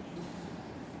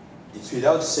 It's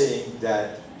without saying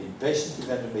that in patients with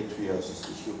endometriosis,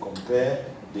 if you compare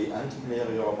the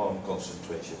anti-malarial hormone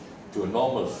concentration to a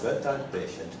normal fertile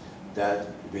patient, that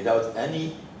without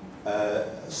any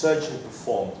surgery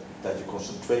performed, that the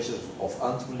concentration of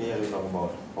anti-malarial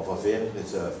hormone of ovarian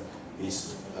reserve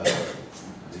is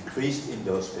decreased in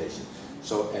those patients.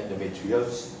 So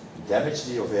endometriosis damages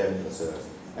the ovarian reserve,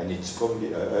 And it's probably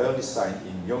an early sign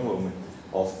in young women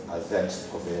of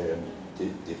advanced ovarian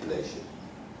dysplasia.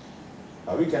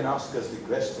 Now we can ask us the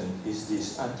question, is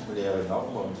this anti-malarial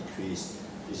hormone decrease,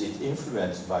 is it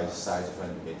influenced by the size of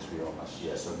endometriomas,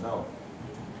 yes or no?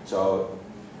 So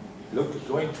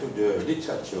going through the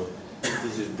literature,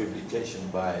 this is a publication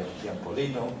by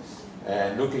Giampolino,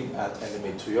 and looking at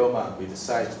endometrioma with a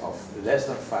size of less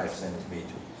than 5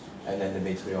 centimeters and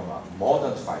endometrioma more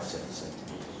than 5 centimeters.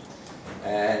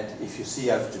 And if you see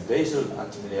at the basal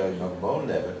anti-malarial hormone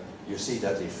level, you see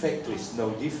that in fact there is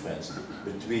no difference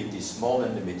between the small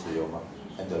endometrioma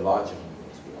and the larger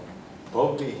endometrioma,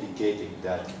 probably indicating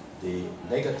that the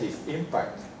negative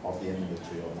impact of the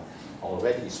endometrioma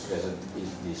already is present in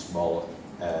the smaller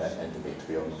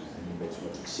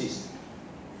endometriotic cyst.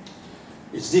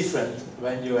 It's different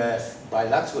when you have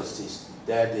bilateral cysts.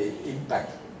 There the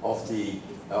impact of the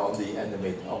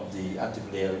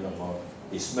anti-malarial hormone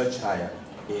is much higher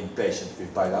in patients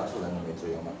with bilateral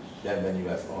endometrioma than when you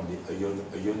have only a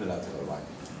unilateral one.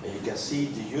 And you can see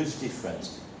the huge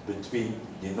difference between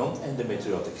the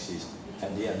non-endometriotic cyst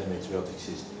and the endometriotic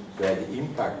cyst, where the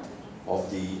impact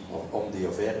of on the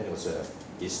ovarian reserve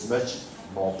is much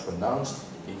more pronounced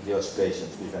in those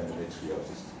patients with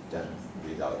endometriosis than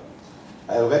without.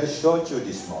 I already showed you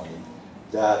this morning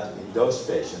that in those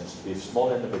patients with small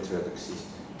endometriotic cyst,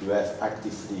 you have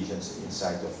active lesions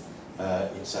inside of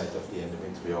the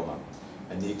endometrioma.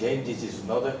 And again, this is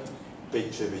another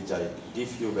picture which I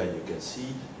give you, where you can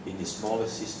see in the smaller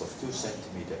cyst of 2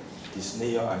 centimeters, this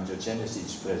neoangiogenesis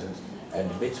is present, and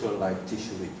endometrial-like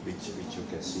tissue which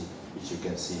you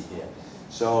can see here.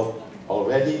 So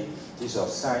already these are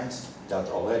signs that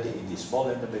already in the small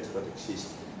endometriotic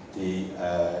cyst,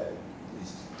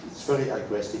 it's very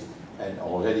aggressive, and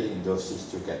already in those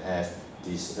cysts you can have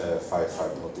this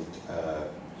fibrotic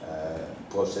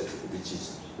process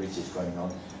which is going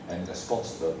on and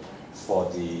responsible for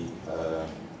the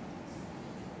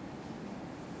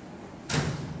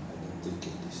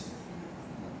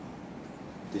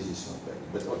this is not bad,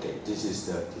 but okay, this is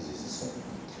the same.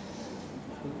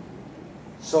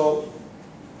 So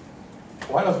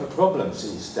one of the problems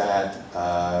is that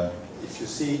if you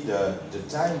see the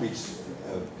time which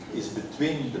is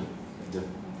between the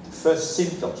first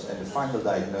symptoms and the final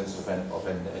diagnosis of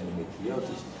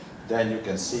endometriosis, then you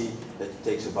can see that it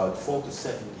takes about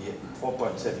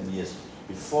 4.7 years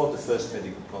before the first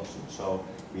medical consult. So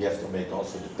we have to make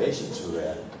also the patients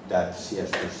aware that she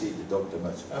has to see the doctor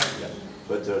much earlier.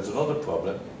 But there's another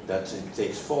problem, that it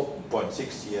takes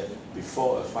 4.6 years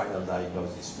before a final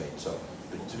diagnosis is made. So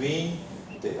between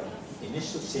the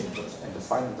initial symptoms and the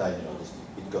final diagnosis,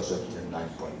 it goes up to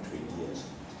 9.3 years.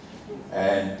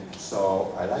 And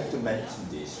so I like to mention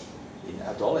this. In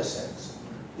adolescents,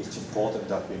 it's important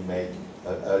that we make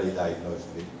an early diagnosis,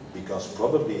 because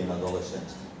probably in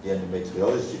adolescents, the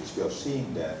endometriosis which we are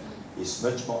seeing there is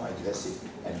much more aggressive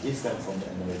and different from the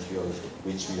endometriosis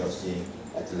which we are seeing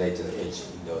at a later age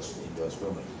in those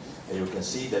women. And you can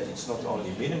see that it's not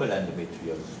only minimal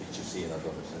endometriosis which you see in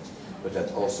adolescents, but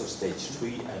that also stage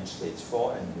 3 and stage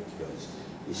 4 endometriosis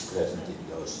is present in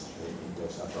those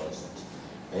adolescents.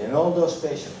 And in all those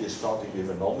patients, we are starting with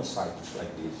a normal cycles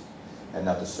like this, and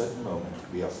at a certain moment,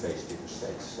 we are faced with a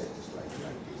status like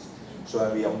this. So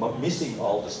we are missing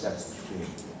all the steps between.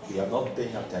 We are not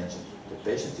paying attention. The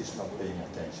patient is not paying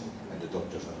attention, and the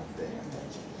doctors are not paying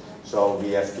attention. So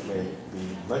we have to be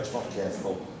much more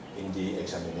careful in the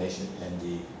examination and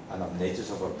the anamnesis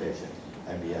of our patient,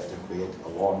 and we have to create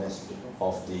awareness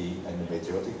of the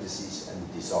endometriotic disease and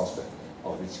the disaster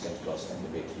of which can cause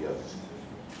endometriosis.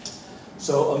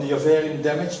 So on the ovarian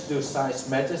damage, do size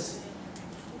matters?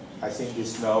 I think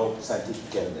there's no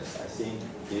scientific evidence. I think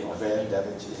the ovarian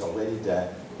damage is already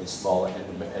there in smaller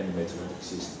endometriotic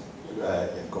cysts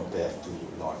compared to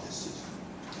larger cysts.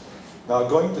 Now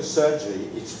going to surgery,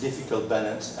 it's a difficult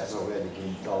balance, as already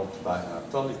been told by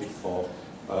Anatoly before.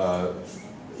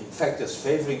 In fact, there's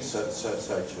favoring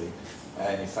surgery,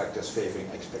 and in fact there's favoring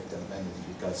expectant pregnancy,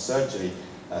 because surgery,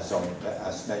 as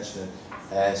mentioned,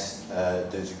 there's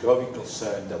a growing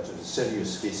concern that there's a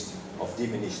serious risk of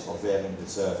diminished ovarian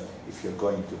reserve if you're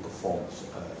going to perform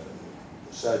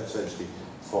surgery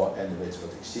for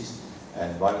endometriotic cyst.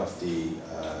 And one of the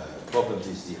problems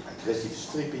is the aggressive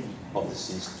stripping of the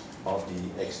cyst, of the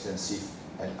extensive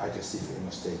and aggressive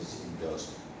hemostasis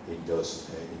in those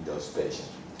patients.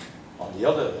 On the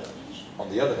other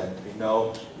hand, we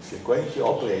know if you're going to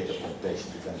operate upon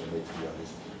patients with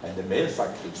endometriosis and the male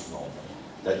factor is normal,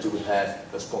 that you will have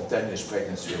a spontaneous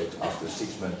pregnancy rate after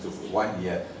 6 months to 1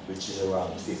 year, which is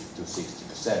around 50 to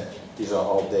 60%. These are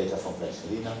all data from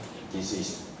Vaselina. This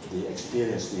is the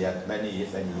experience we had many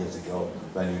years ago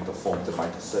when we performed the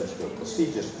microsurgical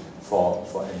procedures for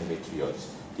endometriosis.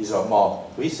 These are more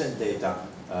recent data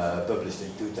published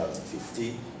in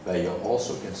 2015, where you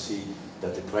also can see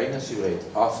that the pregnancy rate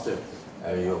after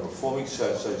you're performing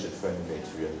surgery for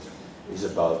endometriosis is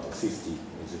about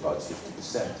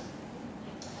 50%.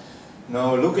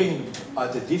 Now, looking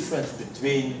at the difference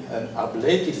between an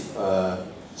ablative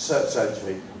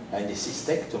surgery and a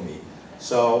cystectomy.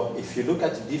 So, if you look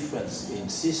at the difference in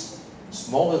cyst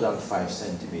smaller than 5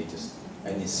 centimeters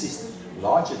and in cyst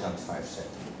larger than 5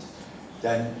 centimeters,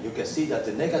 then you can see that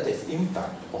the negative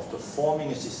impact of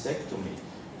performing a cystectomy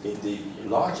in the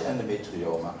large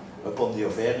endometrioma upon the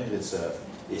ovarian reserve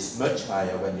is much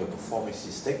higher when you're performing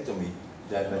cystectomy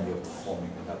than when you're performing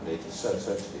an ablative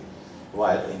surgery.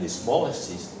 While in the smaller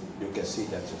cyst, you can see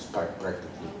that there's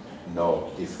practically no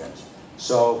difference.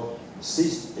 So,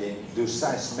 do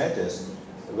size matters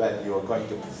when you're going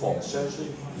to perform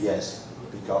surgery? Yes,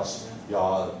 because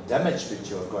your damage which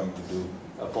you're going to do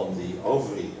upon the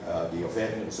ovary, the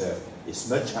ovarian reserve, is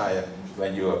much higher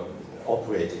when you're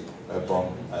operating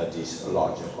upon these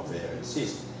larger ovarian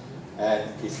cysts.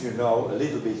 And if you know a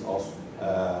little bit of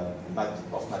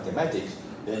mathematics,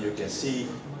 then you can see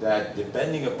that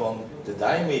depending upon the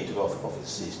diameter of the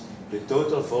cyst, the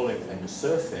total volume and the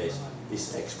surface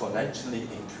is exponentially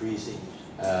increasing.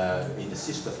 In the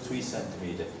cyst of 3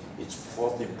 centimeters, it's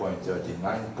 14.30,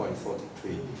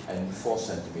 9.43, and 4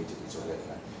 centimeters it's already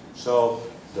 9. So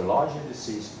the larger the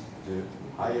cyst, the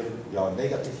higher your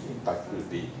negative impact will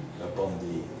be upon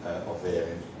the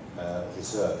ovarian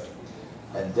reserve.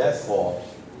 And therefore,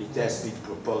 it has been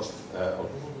proposed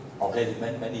already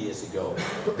many years ago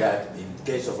that in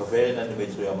case of ovarian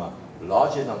endometrioma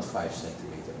larger than 5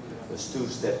 centimeters, a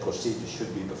 2-step procedure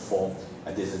should be performed,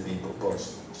 and this has been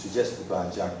proposed, suggested by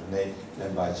Jacques Donnet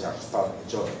and by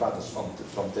George Patters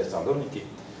from Thessaloniki.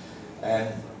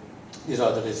 And these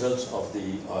are the results of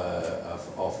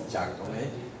of Jacques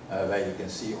Donnet, where you can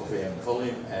see ovarian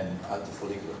volume and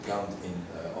antifollicular count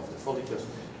of the follicles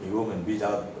in women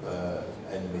without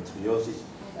endometriosis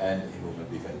and in women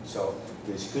with it. So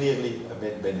there is clearly a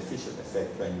beneficial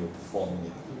effect when you're performing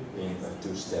it in a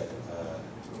two-step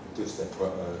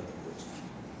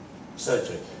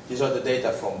surgery. These are the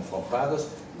data from Paris.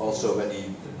 Also, when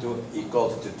he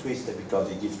called it a 3-step because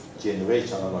he gives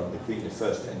generation along between the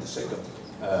first and the second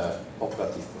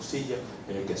operative procedure,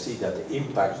 and you can see that the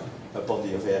impact upon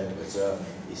the ovarian reserve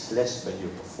is less when you're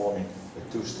performing a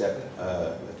two-step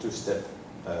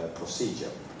procedure.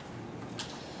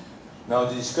 Now,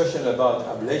 the discussion about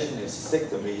ablation and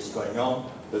cystectomy is going on,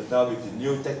 but now with the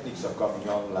new techniques are coming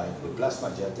on, like the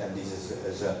plasma jet, and this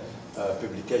is a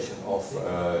publication of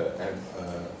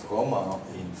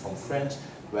Romain from France,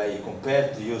 where he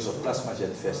compared the use of plasma jet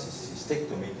versus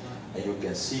cystectomy, and you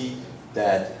can see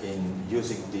that in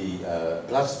using the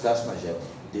plasma jet,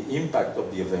 the impact of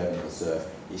the ovarian reserve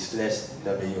is less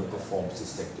than when you perform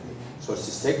cystectomy. So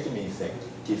cystectomy, in fact,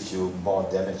 gives you more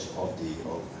damage of the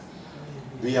ovary.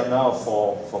 We are now,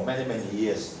 for many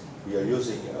years, we are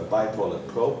using a bipolar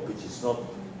probe, which is not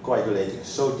coagulating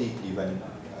so deeply when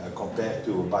compared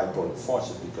to a bipolar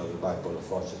faucet, because the bipolar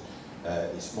faucet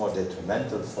is more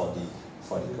detrimental for the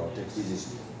context. This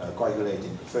is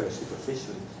coagulating very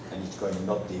superficially, and it's going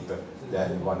not deeper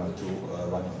than 1 or 2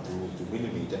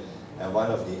 millimeter. And one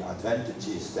of the advantages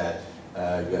is that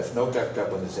you have no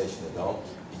carbonization at all.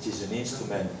 It is an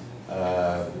instrument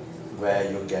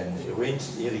where you can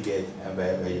rinse, irrigate, and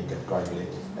where you can coagulate,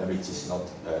 and which is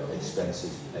not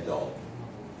expensive at all.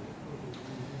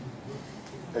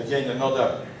 Again,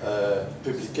 another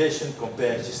publication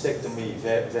comparing cystectomy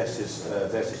versus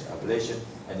ablation,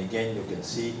 and again you can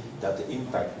see that the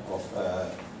impact of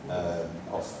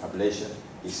ablation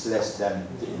is less than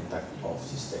the impact of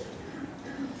cystectomy.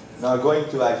 Now, going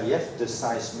to IVF, the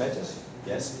size matters.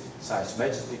 Yes, size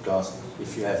matters because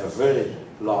if you have a very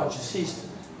large cyst,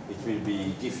 it will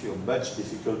give you much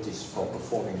difficulties for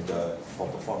performing the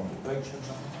puncture.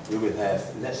 You will have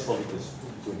less follicles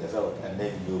to develop, and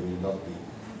maybe you will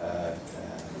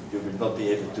not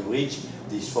be able to reach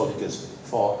these follicles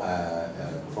for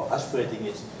aspirating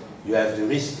it. You have the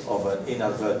risk of an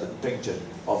inadvertent puncture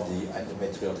of the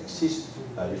endometriotic cyst,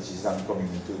 which is then coming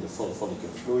into the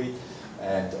follicular fluid,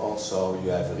 and also you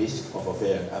have a risk of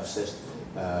ovarian abscess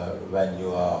when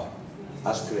you are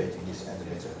aspirating this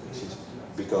endometriotic cyst,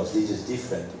 because this is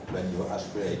different when you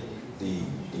aspirate the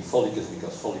follicles,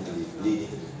 because follicle is bleeding,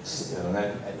 and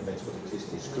endometriotic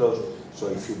cyst is closed. So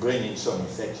if you bring in some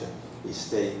infection, it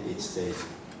stays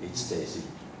in.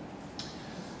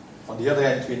 On the other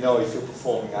hand, we know if you're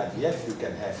performing IVF, you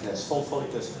can have less full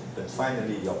follicles, but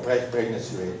finally your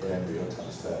pregnancy rate per embryo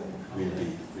transfer will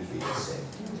be the same.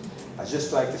 I'd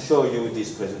just like to show you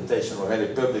this presentation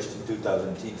already published in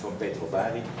 2010 from Petro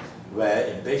Bari, where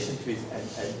in patients with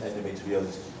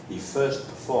endometriosis, he first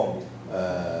performed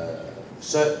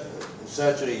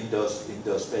surgery in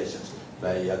those patients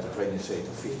where he had a pregnancy rate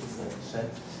of 54%.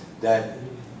 Then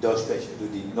those patients who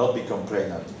did not become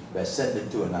pregnant were sent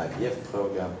into an IVF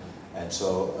program, and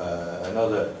so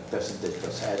another percentage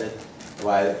was added,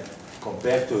 while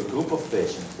compared to a group of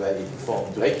patients where he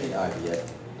performed directly IVF,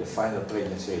 the final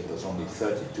pregnancy rate was only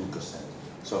 32%.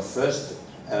 So first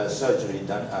surgery,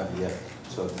 done IVF,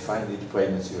 so finally the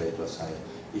pregnancy rate was higher.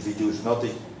 If he does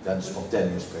nothing, then the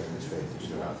spontaneous pregnancy rate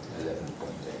is around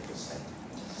 11.8%.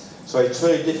 So it's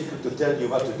very difficult to tell you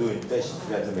what to do in patients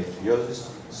with endometriosis.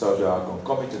 So there are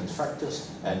concomitant factors,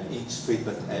 and each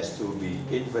treatment has to be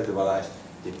individualized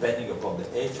depending upon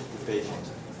the age of the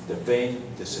patient, the pain,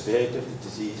 the severity of the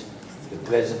disease, the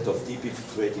presence of deep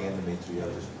infiltrating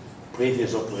endometriosis,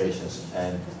 previous operations,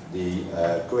 and the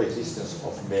coexistence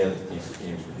of male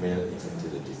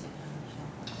infertility.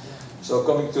 So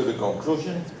coming to the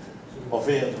conclusion,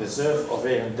 ovarian reserve,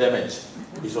 ovarian damage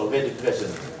is already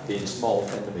present in small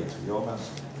endometriomas.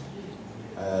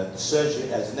 The surgery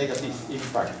has a negative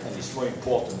impact and is more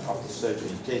important after surgery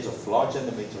in case of large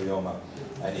endometrioma,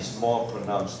 and is more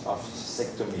pronounced after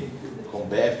cystectomy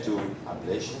compared to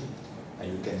ablation.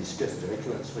 And you can discuss the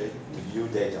recurrence rate. The new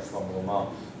data from Roman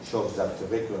shows that the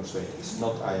recurrence rate is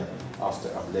not higher after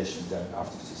ablation than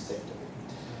after cystectomy.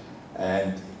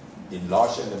 And in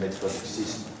large endometriotic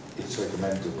cysts, it's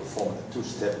recommended to perform a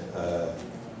two-step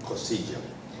procedure.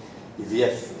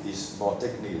 IVF is more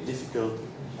technically difficult,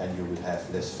 and you will have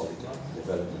less follicle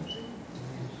development.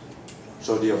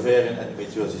 So the ovarian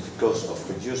endometriosis is a cause of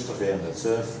reduced ovarian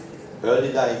reserve.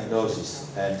 Early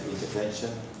diagnosis and intervention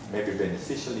may be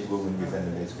beneficial in women with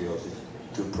endometriosis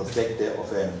to protect their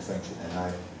ovarian function. And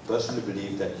I personally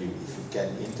believe that if you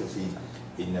can intervene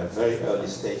in a very early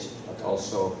stage, but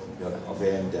also your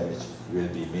ovarian damage will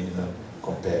be minimal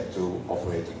compared to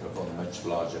operating upon a much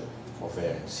larger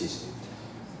ovarian cyst.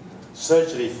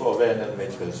 Surgery for ovarian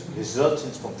endometriosis results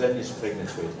in spontaneous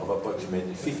pregnancy rate of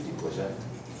approximately 50%.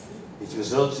 It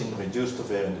results in reduced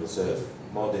ovarian reserve,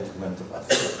 more detrimental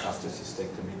after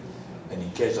cystectomy, and in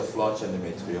case of large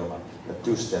endometrioma, a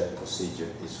two-step procedure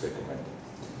is recommended.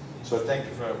 So thank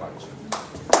you very much.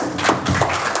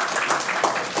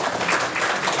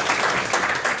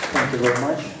 Thank you very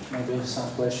much. Maybe some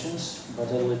questions,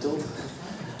 but a little.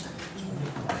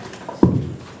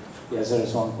 Yes, there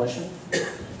is one question.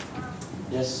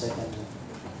 Yes, second.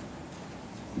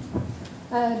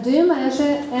 Do you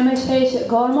measure MHH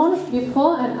hormone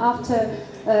before and after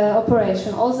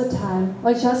operation all the time,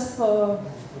 or just for?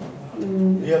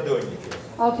 We are doing it.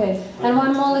 Okay. And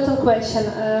one more little question.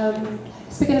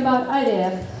 Speaking about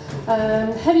IVF,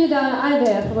 have you done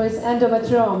IVF with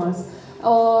endometriomas,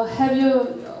 or have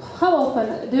you? How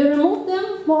often do you remove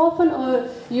them more often, or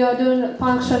you are doing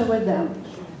function with them?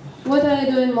 What are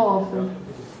you doing more often?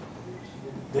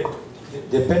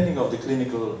 Depending on the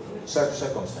clinical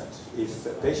circumstance. If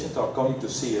patients are coming to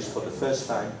see us for the first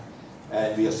time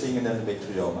and we are seeing an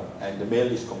endometrioma and the male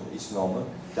is normal,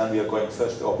 then we are going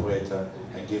first to operate her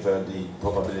and give her the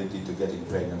probability to getting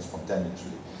pregnant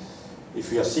spontaneously.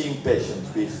 If we are seeing patients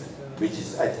which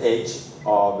is at age,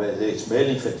 or where there is male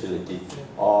infertility,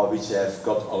 or which have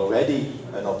got already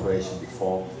an operation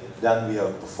before, then we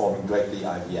are performing directly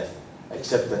IVF,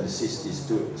 except when the cyst is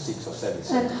 6 or 7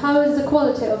 centimeters. And how is the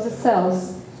quality of the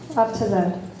cells after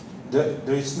that?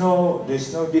 There is no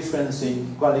difference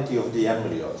in quality of the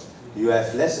embryos. You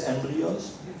have less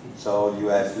embryos, so you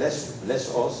have less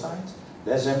oocytes,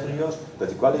 less embryos, but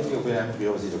the quality of your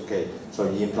embryos is okay. So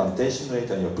the implantation rate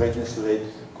and your pregnancy rate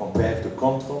compared to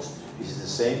controls is the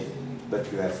same,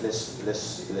 but you have less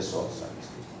oocytes.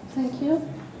 Thank you.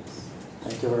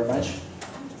 Thank you very much.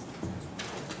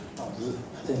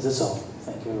 I think that's all.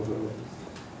 Thank you.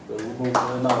 We'll move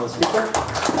to another speaker.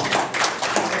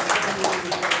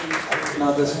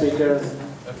 Another speaker,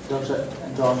 Dr.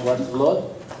 John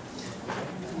Watt-Vlod.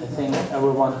 I think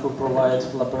everyone who provides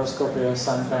laparoscopy or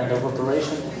some kind of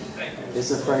operation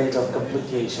is afraid of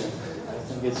complication. I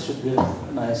think it should be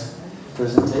a nice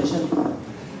presentation.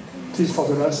 This for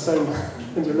the last time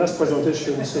in the last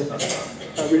presentation, so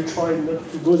I will try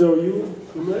not to bother you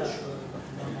too much.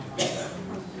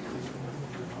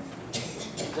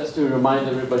 Just to remind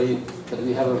everybody that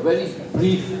we have a very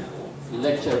brief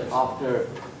lecture after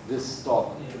this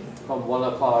talk from one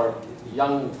of our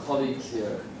young colleagues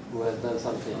here who has done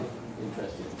something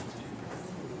interesting.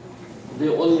 be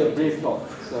only a brief talk,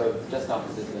 so just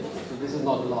after this lecture. So this is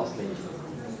not the last lecture.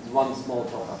 It's one small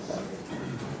talk after.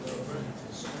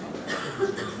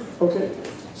 Okay.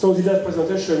 So the last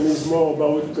presentation is more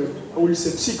about, I will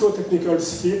say, psychotechnical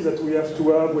skills that we have to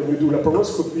have when you do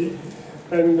laparoscopy.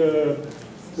 And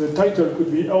the title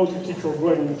could be How to Keep Your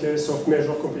Brain in Case of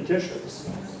Major Complications.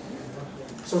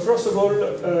 So first of all,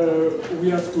 we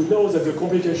have to know that the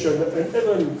complication, and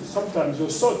even sometimes the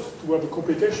thought to have a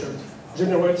complication,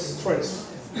 generates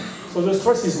stress. So the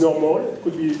stress is normal, it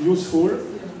could be useful,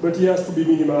 but it has to be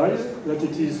minimized, that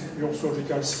it is your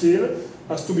surgical skill,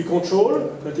 has to be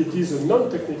controlled, that it is a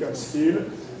non-technical skill,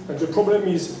 and the problem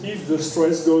is if the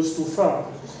stress goes too far,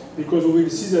 because we will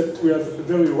see that we have a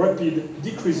very rapid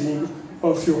decreasing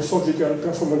of your surgical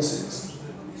performances.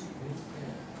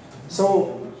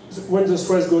 So when the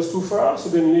stress goes too far,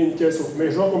 suddenly in case of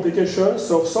major complications,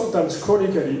 or sometimes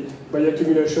chronically by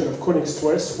accumulation of chronic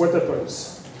stress, what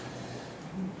happens?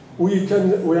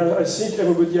 I think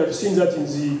everybody has seen that in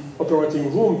the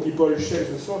operating room, people shake,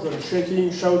 the surgeon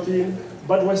shaking, shouting,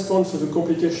 bad response to the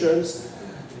complications,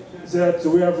 that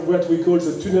we have what we call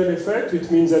the tunnel effect.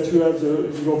 It means that you have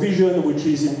your vision which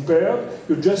is impaired,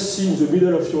 you just see in the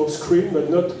middle of your screen, but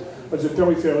not at the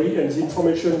periphery, and the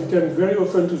information comes very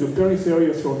often to the periphery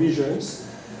of your visions.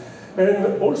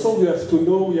 And also we have to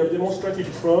know, we have demonstrated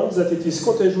in France that it is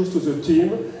contagious to the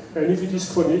team, and if it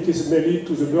is chronic, it may lead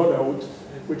to the burnout,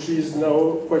 which is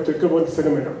now quite a common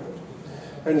phenomenon.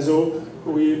 And so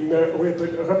we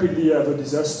rapidly have a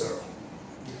disaster.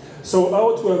 So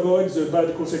how to avoid the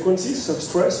bad consequences of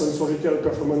stress on surgical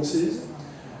performances?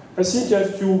 I think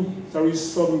there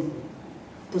is some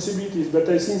possibilities, but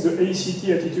I think the ACT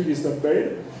attitude is not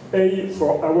bad. A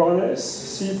for awareness,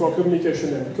 C for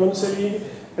communication and counseling,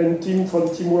 and T for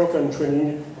teamwork and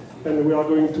training, and we are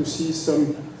going to see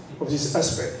some of this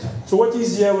aspect. So what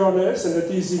is the awareness? And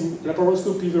that is in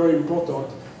laparoscopy very important.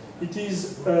 It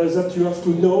is that you have to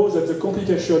know that the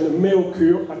complication may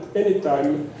occur at any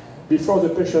time before the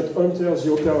patient enters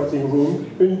the operating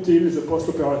room until the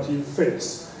post-operative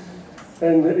phase.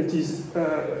 And it is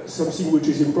something which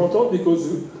is important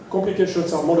because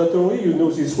complications are mandatory. You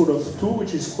know this rule of 2,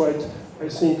 which is quite, I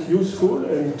think, useful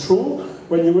and true.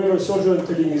 When you hear a surgeon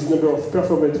telling his number of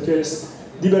performant cases,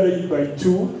 divide it by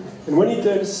 2, and when he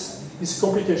tells his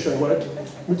complication, what?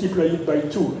 Multiply it by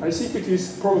 2. I think it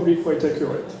is probably quite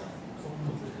accurate.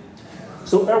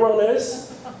 So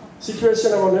awareness,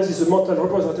 situation awareness is a mental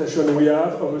representation we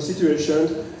have of a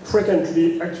situation,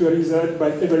 frequently actualized by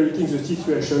evaluating the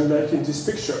situation, like in these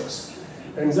pictures.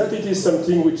 And that it is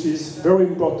something which is very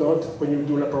important when you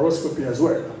do laparoscopy as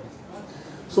well.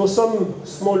 So some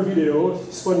small videos,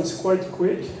 this one is quite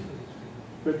quick,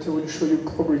 but I will show you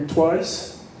probably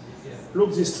twice.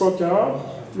 Look this trocar,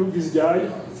 look this guy,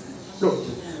 look.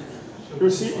 You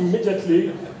see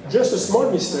immediately just a small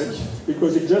mistake,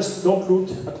 because you just don't look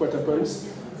at what happens.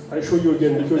 I show you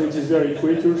again because it is very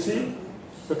quick. You'll see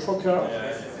the trocar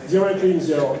directly in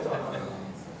the aorta.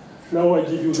 Now I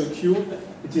give you the cue.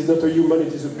 It is not a human,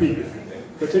 it is a pig.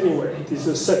 But anyway, it is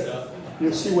a cell.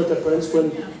 You see what happens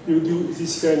when you do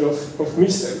this kind of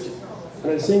mistake.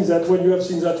 And I think that when you have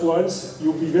seen that once,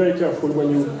 you'll be very careful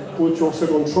when you put your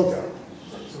second trocar.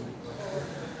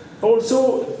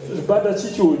 Also, the bad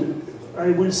attitude.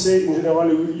 I will say in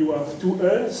general you have 2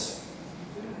 hands.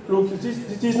 Look,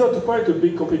 it is not quite a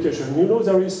big complication. You know,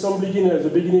 there is some bleeding at the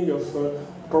beginning of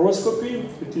laparoscopy.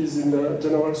 It is in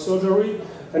general surgery.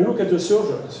 And look at the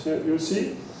surgeons. You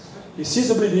see? He sees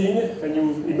the bleeding, and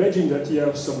you imagine that he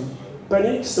has some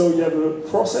panic, so he has a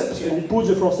forceps, and he puts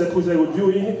the forceps without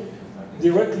viewing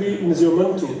directly in the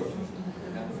omentum.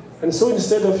 And so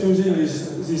instead of using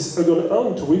this other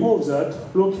arm to remove that,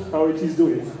 look how it is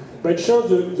doing. By chance,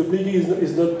 the bleeding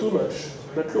is not too much.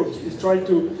 But look,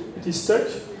 it is stuck.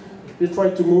 He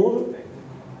tried to move.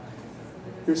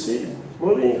 You see,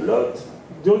 moving a lot.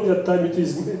 During that time,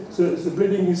 the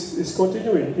bleeding is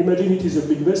continuing. Imagine it is a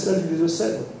big vessel, it is a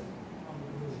cell.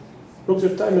 Look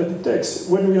the time that it takes.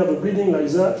 When we have a bleeding like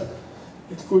that,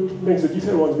 it could make the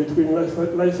difference between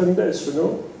life and death, you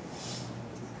know.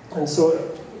 And so,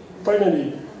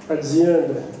 finally, at the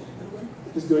end,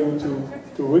 he's going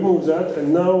to remove that,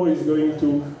 and now he's going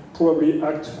to probably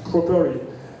act properly.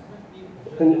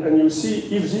 And you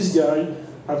see, if this guy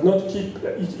have not keep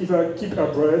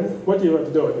her brain, what he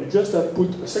have done? He just have put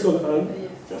a second hand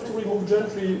just to remove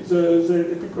gently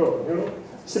the epicore, you know?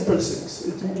 Simple things.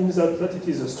 It means that it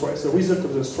is a stress, a result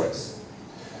of the stress.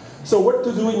 So what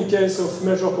to do in case of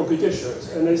major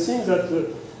complications? And I think that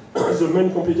the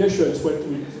main complications, what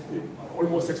we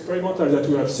almost experimental that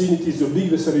we have seen, it is the big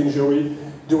vessel injury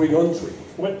during entry.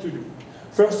 What to do?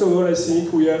 First of all, I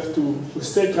think we have to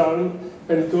stay calm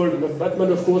and called, not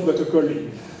Batman of course, but a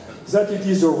colleague. That it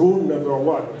is a rule number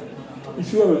one.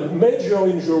 If you have a major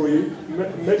injury,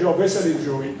 major vessel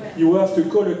injury, you have to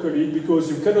call a colleague because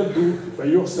you cannot do by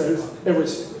yourself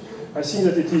everything. I think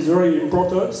that it is very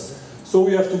important, so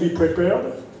we have to be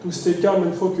prepared, to stay calm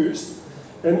and focused,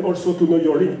 and also to know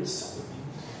your limits.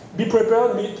 Be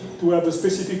prepared means to have a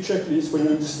specific checklist when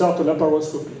you start a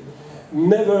laparoscopy.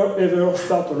 Never ever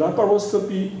start a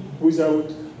laparoscopy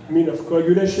without means of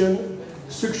coagulation,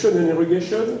 suction and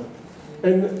irrigation,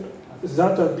 and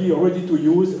that be ready to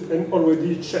use and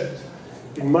already checked.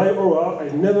 In my OR, I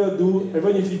never do,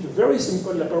 even if it's a very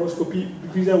simple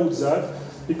laparoscopy, without that,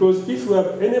 because if you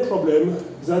have any problem,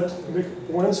 that makes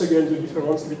once again the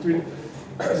difference between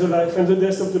the life and the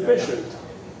death of the patient.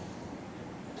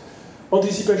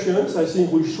 Anticipations, I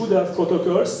think we should have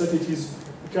protocols, that it is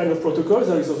a kind of protocol,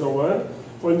 there is other one.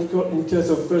 For in case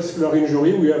of vascular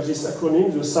injury, we have this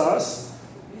acronym, the SAS.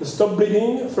 The stop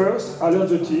bleeding first, alert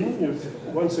the team,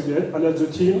 once again, alert the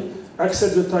team,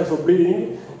 accept the type of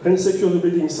bleeding, and secure the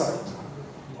bleeding site.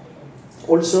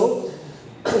 Also,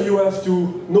 you have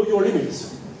to know your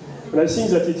limits. And I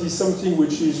think that it is something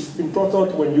which is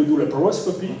important when you do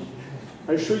laparoscopy.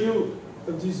 I show you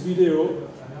this video.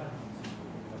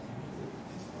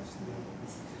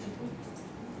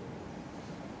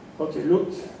 Okay, look.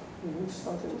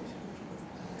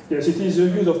 Yes, it is the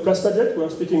use of plasma jet. We are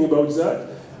speaking about that.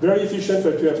 Very efficient,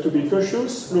 but you have to be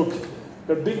cautious. Look,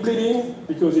 a big bleeding,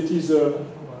 because it is an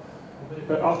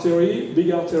artery,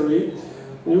 big artery.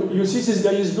 You see this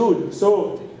guy is good,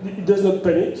 so he does not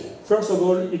panic. First of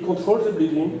all, he controls the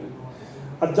bleeding.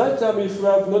 At that time, if you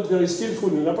are not very skillful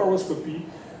in laparoscopy,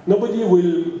 nobody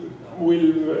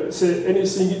will say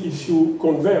anything if you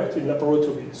convert in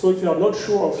laparotomy. So if you are not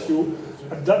sure of you,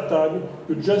 at that time,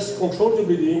 you just control the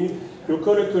bleeding, you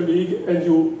call a colleague, and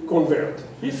you convert.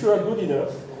 If you are good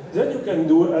enough, then you can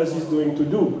do as he's going to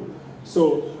do.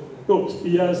 So, look,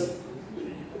 he has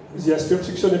the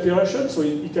suction operation, so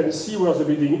he can see where the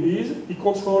bleeding is, he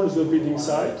controls the bleeding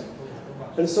site,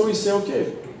 and so he says,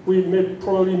 okay, we may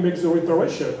probably make the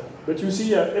reparation. But you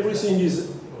see, everything is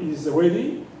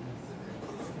ready.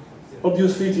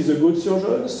 Obviously, it is a good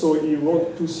surgeon, so he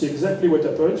wants to see exactly what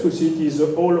happens. You see, it is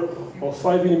a hole of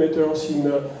 5 millimeters in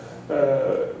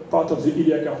part of the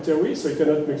iliac artery, so he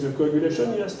cannot make the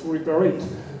coagulation, he has to repair it.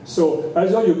 So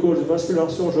either you call the vascular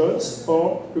surgeons,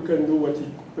 or you can do what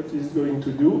he's going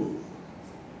to do.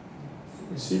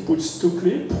 You see, he puts 2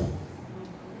 clips,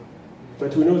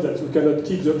 but we know that we cannot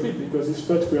keep the clip, because if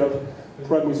not, we have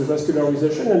problem with the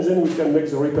vascularization, and then we can make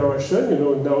the reparation. You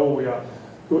know, now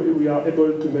we are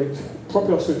able to make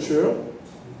proper suture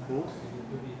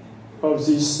of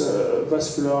this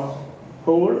vascular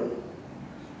hole.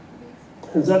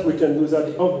 And that we can do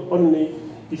that only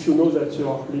if you know that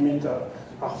your limits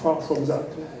are far from that.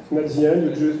 And at the end,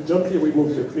 you just gently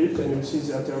remove the clip and you see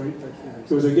the artery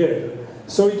goes again.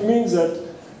 So it means that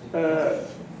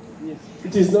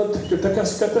it is not a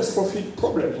catastrophic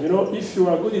problem. You know, if you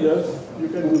are good enough, you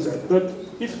can do that. But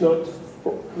if not,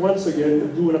 once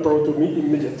again, do laparotomy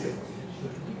immediately.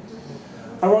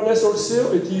 Awareness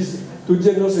also, it is to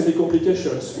diagnose any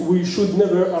complications. We should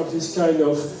never have this kind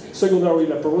of secondary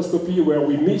laparoscopy where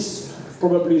we miss,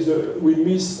 we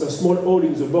miss a small hole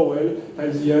in the bowel, and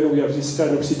at the end we have this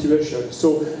kind of situation.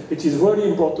 So it is really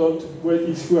important,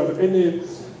 if you have any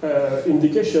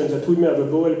indication that we may have a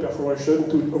bowel perforation,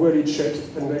 to really check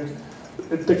and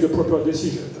take the proper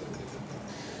decision.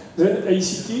 Then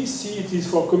ACT, it is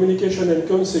for communication and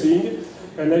counseling.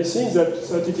 And I think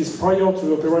that it is prior to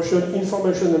the operation,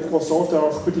 information and consent are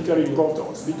of critical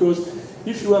importance. Because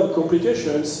if you have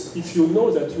complications, if you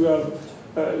know that you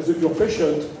have, your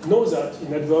patient knows that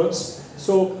in advance,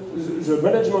 so the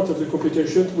management of the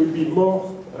complications will be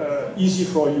more easy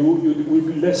for you, you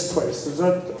will be less stressed. So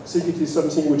that, I think it is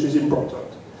something which is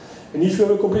important. And if you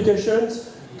have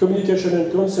complications, communication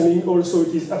and counseling also,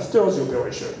 it is after the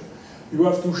operation. You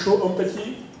have to show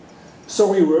empathy.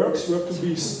 Sorry works, you have to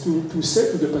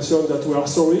say to the patient that we are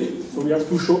sorry, so we have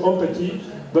to show empathy,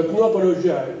 but no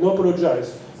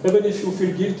apologize, even if you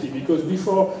feel guilty, because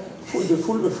before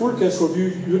the full case review,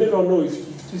 you never know if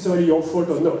it is really your fault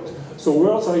or not. So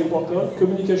words are important,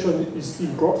 communication is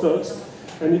important,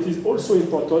 and it is also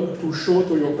important to show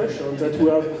to your patient that we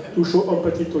have to show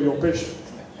empathy to your patient.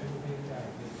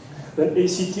 Then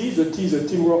ACT, the T is the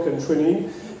teamwork and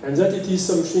training, and that it is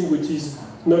something which is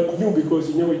not new, because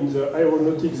you know in the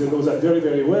aeronautics they know that very,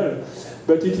 very well,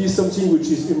 but it is something which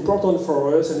is important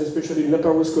for us, and especially in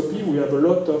laparoscopy we have a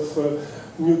lot of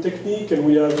new technique, and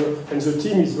and the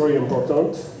team is very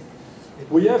important.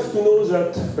 We have to know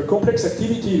that a complex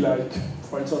activity like,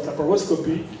 for instance,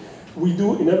 laparoscopy we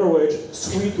do in average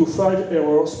 3 to 5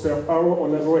 errors per hour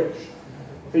on average.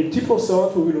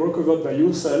 80% will be recovered by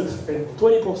yourself, and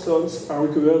 20% are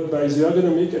recovered by the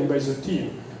ergonomic and by the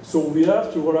team. So we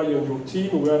have to rely on your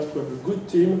team, we have to have a good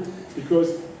team, because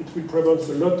it will prevent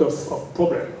a lot of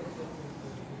problems.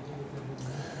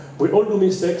 We all do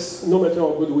mistakes, no matter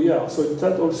how good we are, so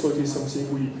that also is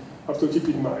something we have to keep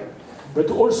in mind. But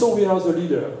also we are the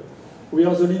leader. We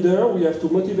are the leader, we have to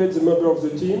motivate the members of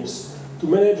the teams, to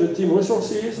manage the team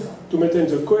resources, to maintain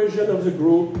the cohesion of the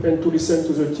group, and to listen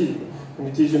to the team. And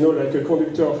it is, like a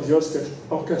conductor of the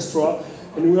orchestra,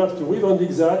 and we have to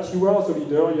revendic that. You are the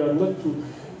leader, you are not to...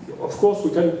 Of course, we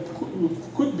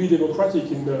could be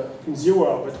democratic in the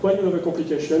OR, but when you have a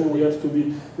complication, we have to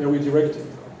be very directive.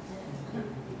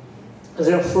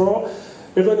 Therefore,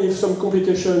 even if some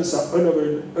complications are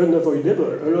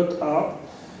unavoidable, a lot are,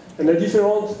 and the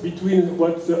difference between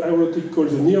what the aeronautic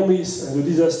calls the near miss and the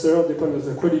disaster depends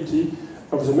on the quality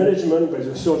of the management by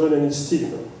the surgeon and his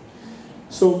team.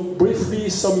 So briefly,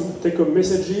 some take-home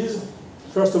messages.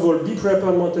 First of all, be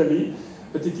prepared mentally,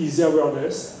 but it is the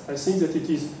awareness. I think that it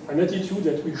is an attitude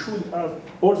that we should have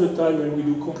all the time when we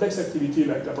do complex activity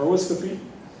like laparoscopy.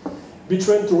 Be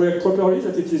trained to react properly,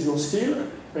 that it is your skill,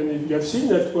 and you have seen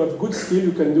that to have good skill,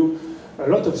 you can do a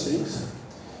lot of things.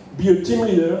 Be a team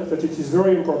leader, that it is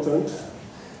very important.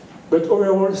 But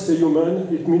overall, stay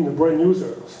human, it means brain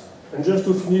users. And just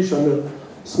to finish on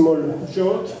a small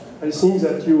joke, I think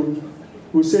that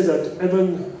you say that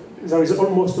even there is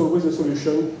almost always a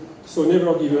solution, so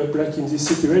never give up like in this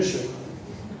situation.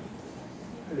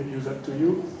 I leave that to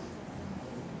you.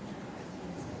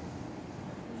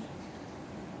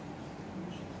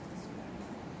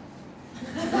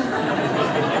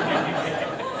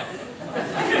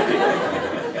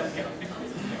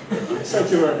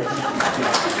 Thank you very much.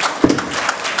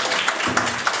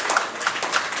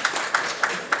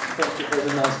 Thank you for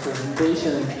the nice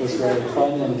presentation. It was very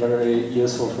fun and very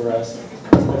useful for us.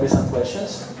 Maybe some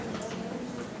questions?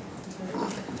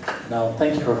 No,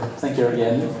 thank you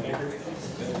again.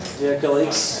 Dear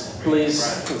colleagues, please,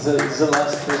 the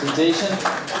last presentation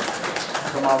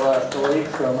from our colleague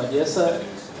from Odessa,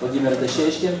 Vladimir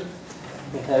Dashechkin.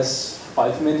 He has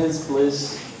 5 minutes,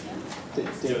 please.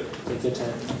 Take your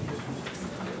time.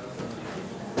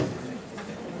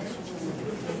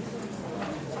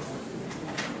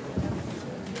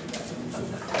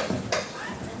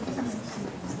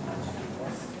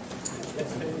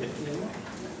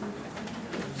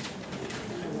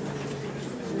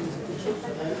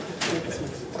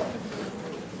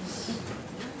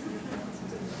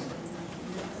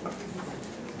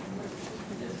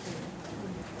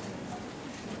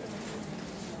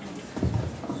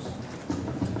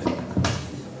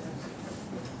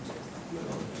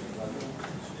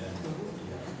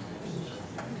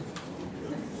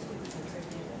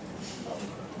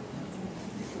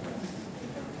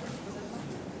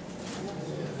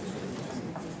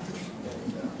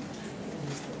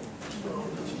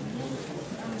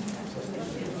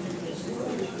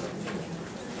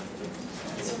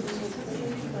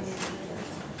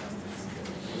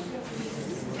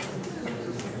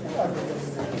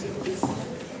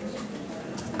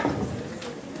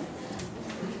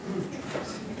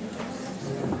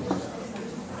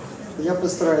 Я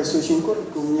постараюсь очень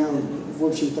коротко, у меня, в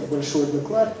общем-то, большой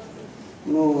доклад,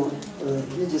 но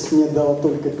Едис мне дал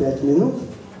только 5 минут,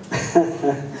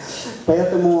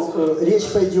 поэтому речь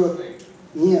пойдет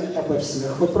не обо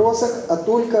всех вопросах, а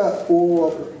только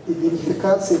о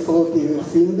идентификации фаллопиевых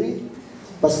фимбрий,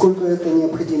 поскольку это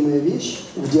необходимая вещь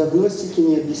в диагностике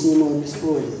необъяснимого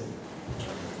бесплодия.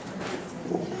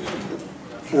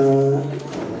 В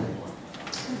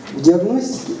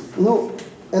диагностике,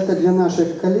 это для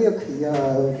наших коллег, я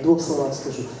в 2 словах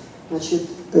скажу. Значит,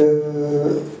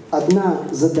 одна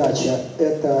задача –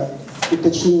 это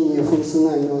уточнение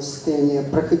функционального состояния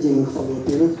проходимых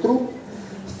фаллопиевых труб.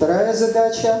 Вторая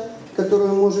задача,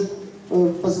 которую может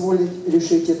позволить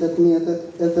решить этот метод,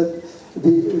 это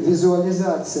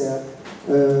визуализация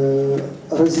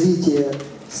развития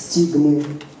стигмы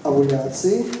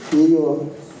овуляции, ее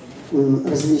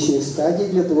различных стадий,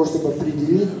 для того, чтобы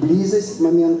определить близость к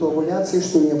моменту овуляции,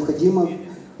 что необходимо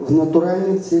в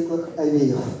натуральных циклах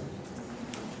АВФ.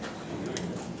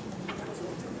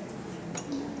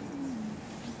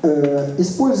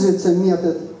 Используется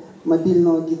метод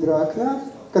мобильного гидроокна,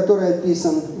 который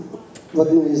описан в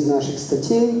одной из наших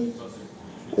статей.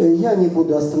 Я не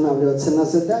буду останавливаться на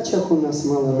задачах, у нас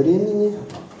мало времени.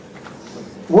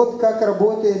 Вот как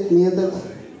работает метод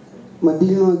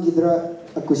мобильного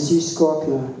гидроакустического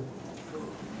окна.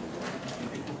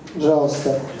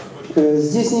 Пожалуйста.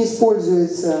 Здесь не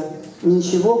используется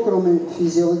ничего, кроме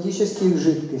физиологических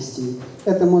жидкостей.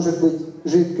 Это может быть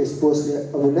жидкость после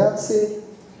овуляции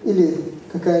или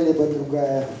какая-либо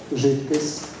другая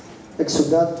жидкость,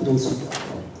 эксудат, трансудат.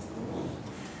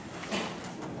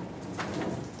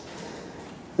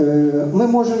 Мы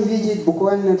можем видеть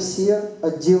буквально все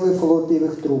отделы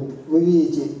фаллопиевых труб. Вы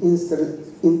видите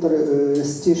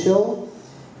interstitial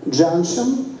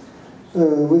junction,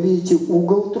 вы видите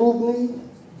угол трубный,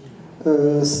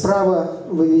 справа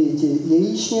вы видите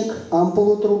яичник,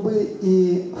 ампулу трубы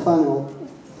и funnel,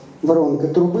 воронка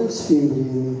трубы с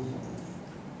фимбриями.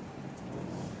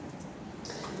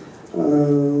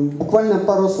 Буквально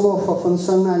пару слов о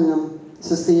функциональном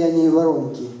состоянии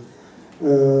воронки.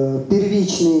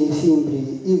 Первичные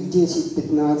фимбрии, их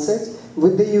 10-15,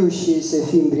 выдающиеся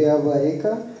фимбрии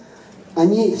аварика.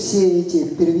 Они, все эти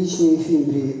первичные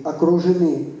фимбрии,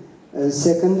 окружены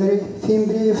secondary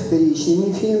фимбрии,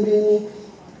 вторичными фимбриями,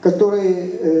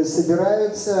 которые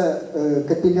собираются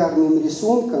капиллярным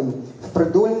рисунком в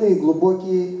продольные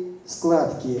глубокие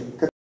складки,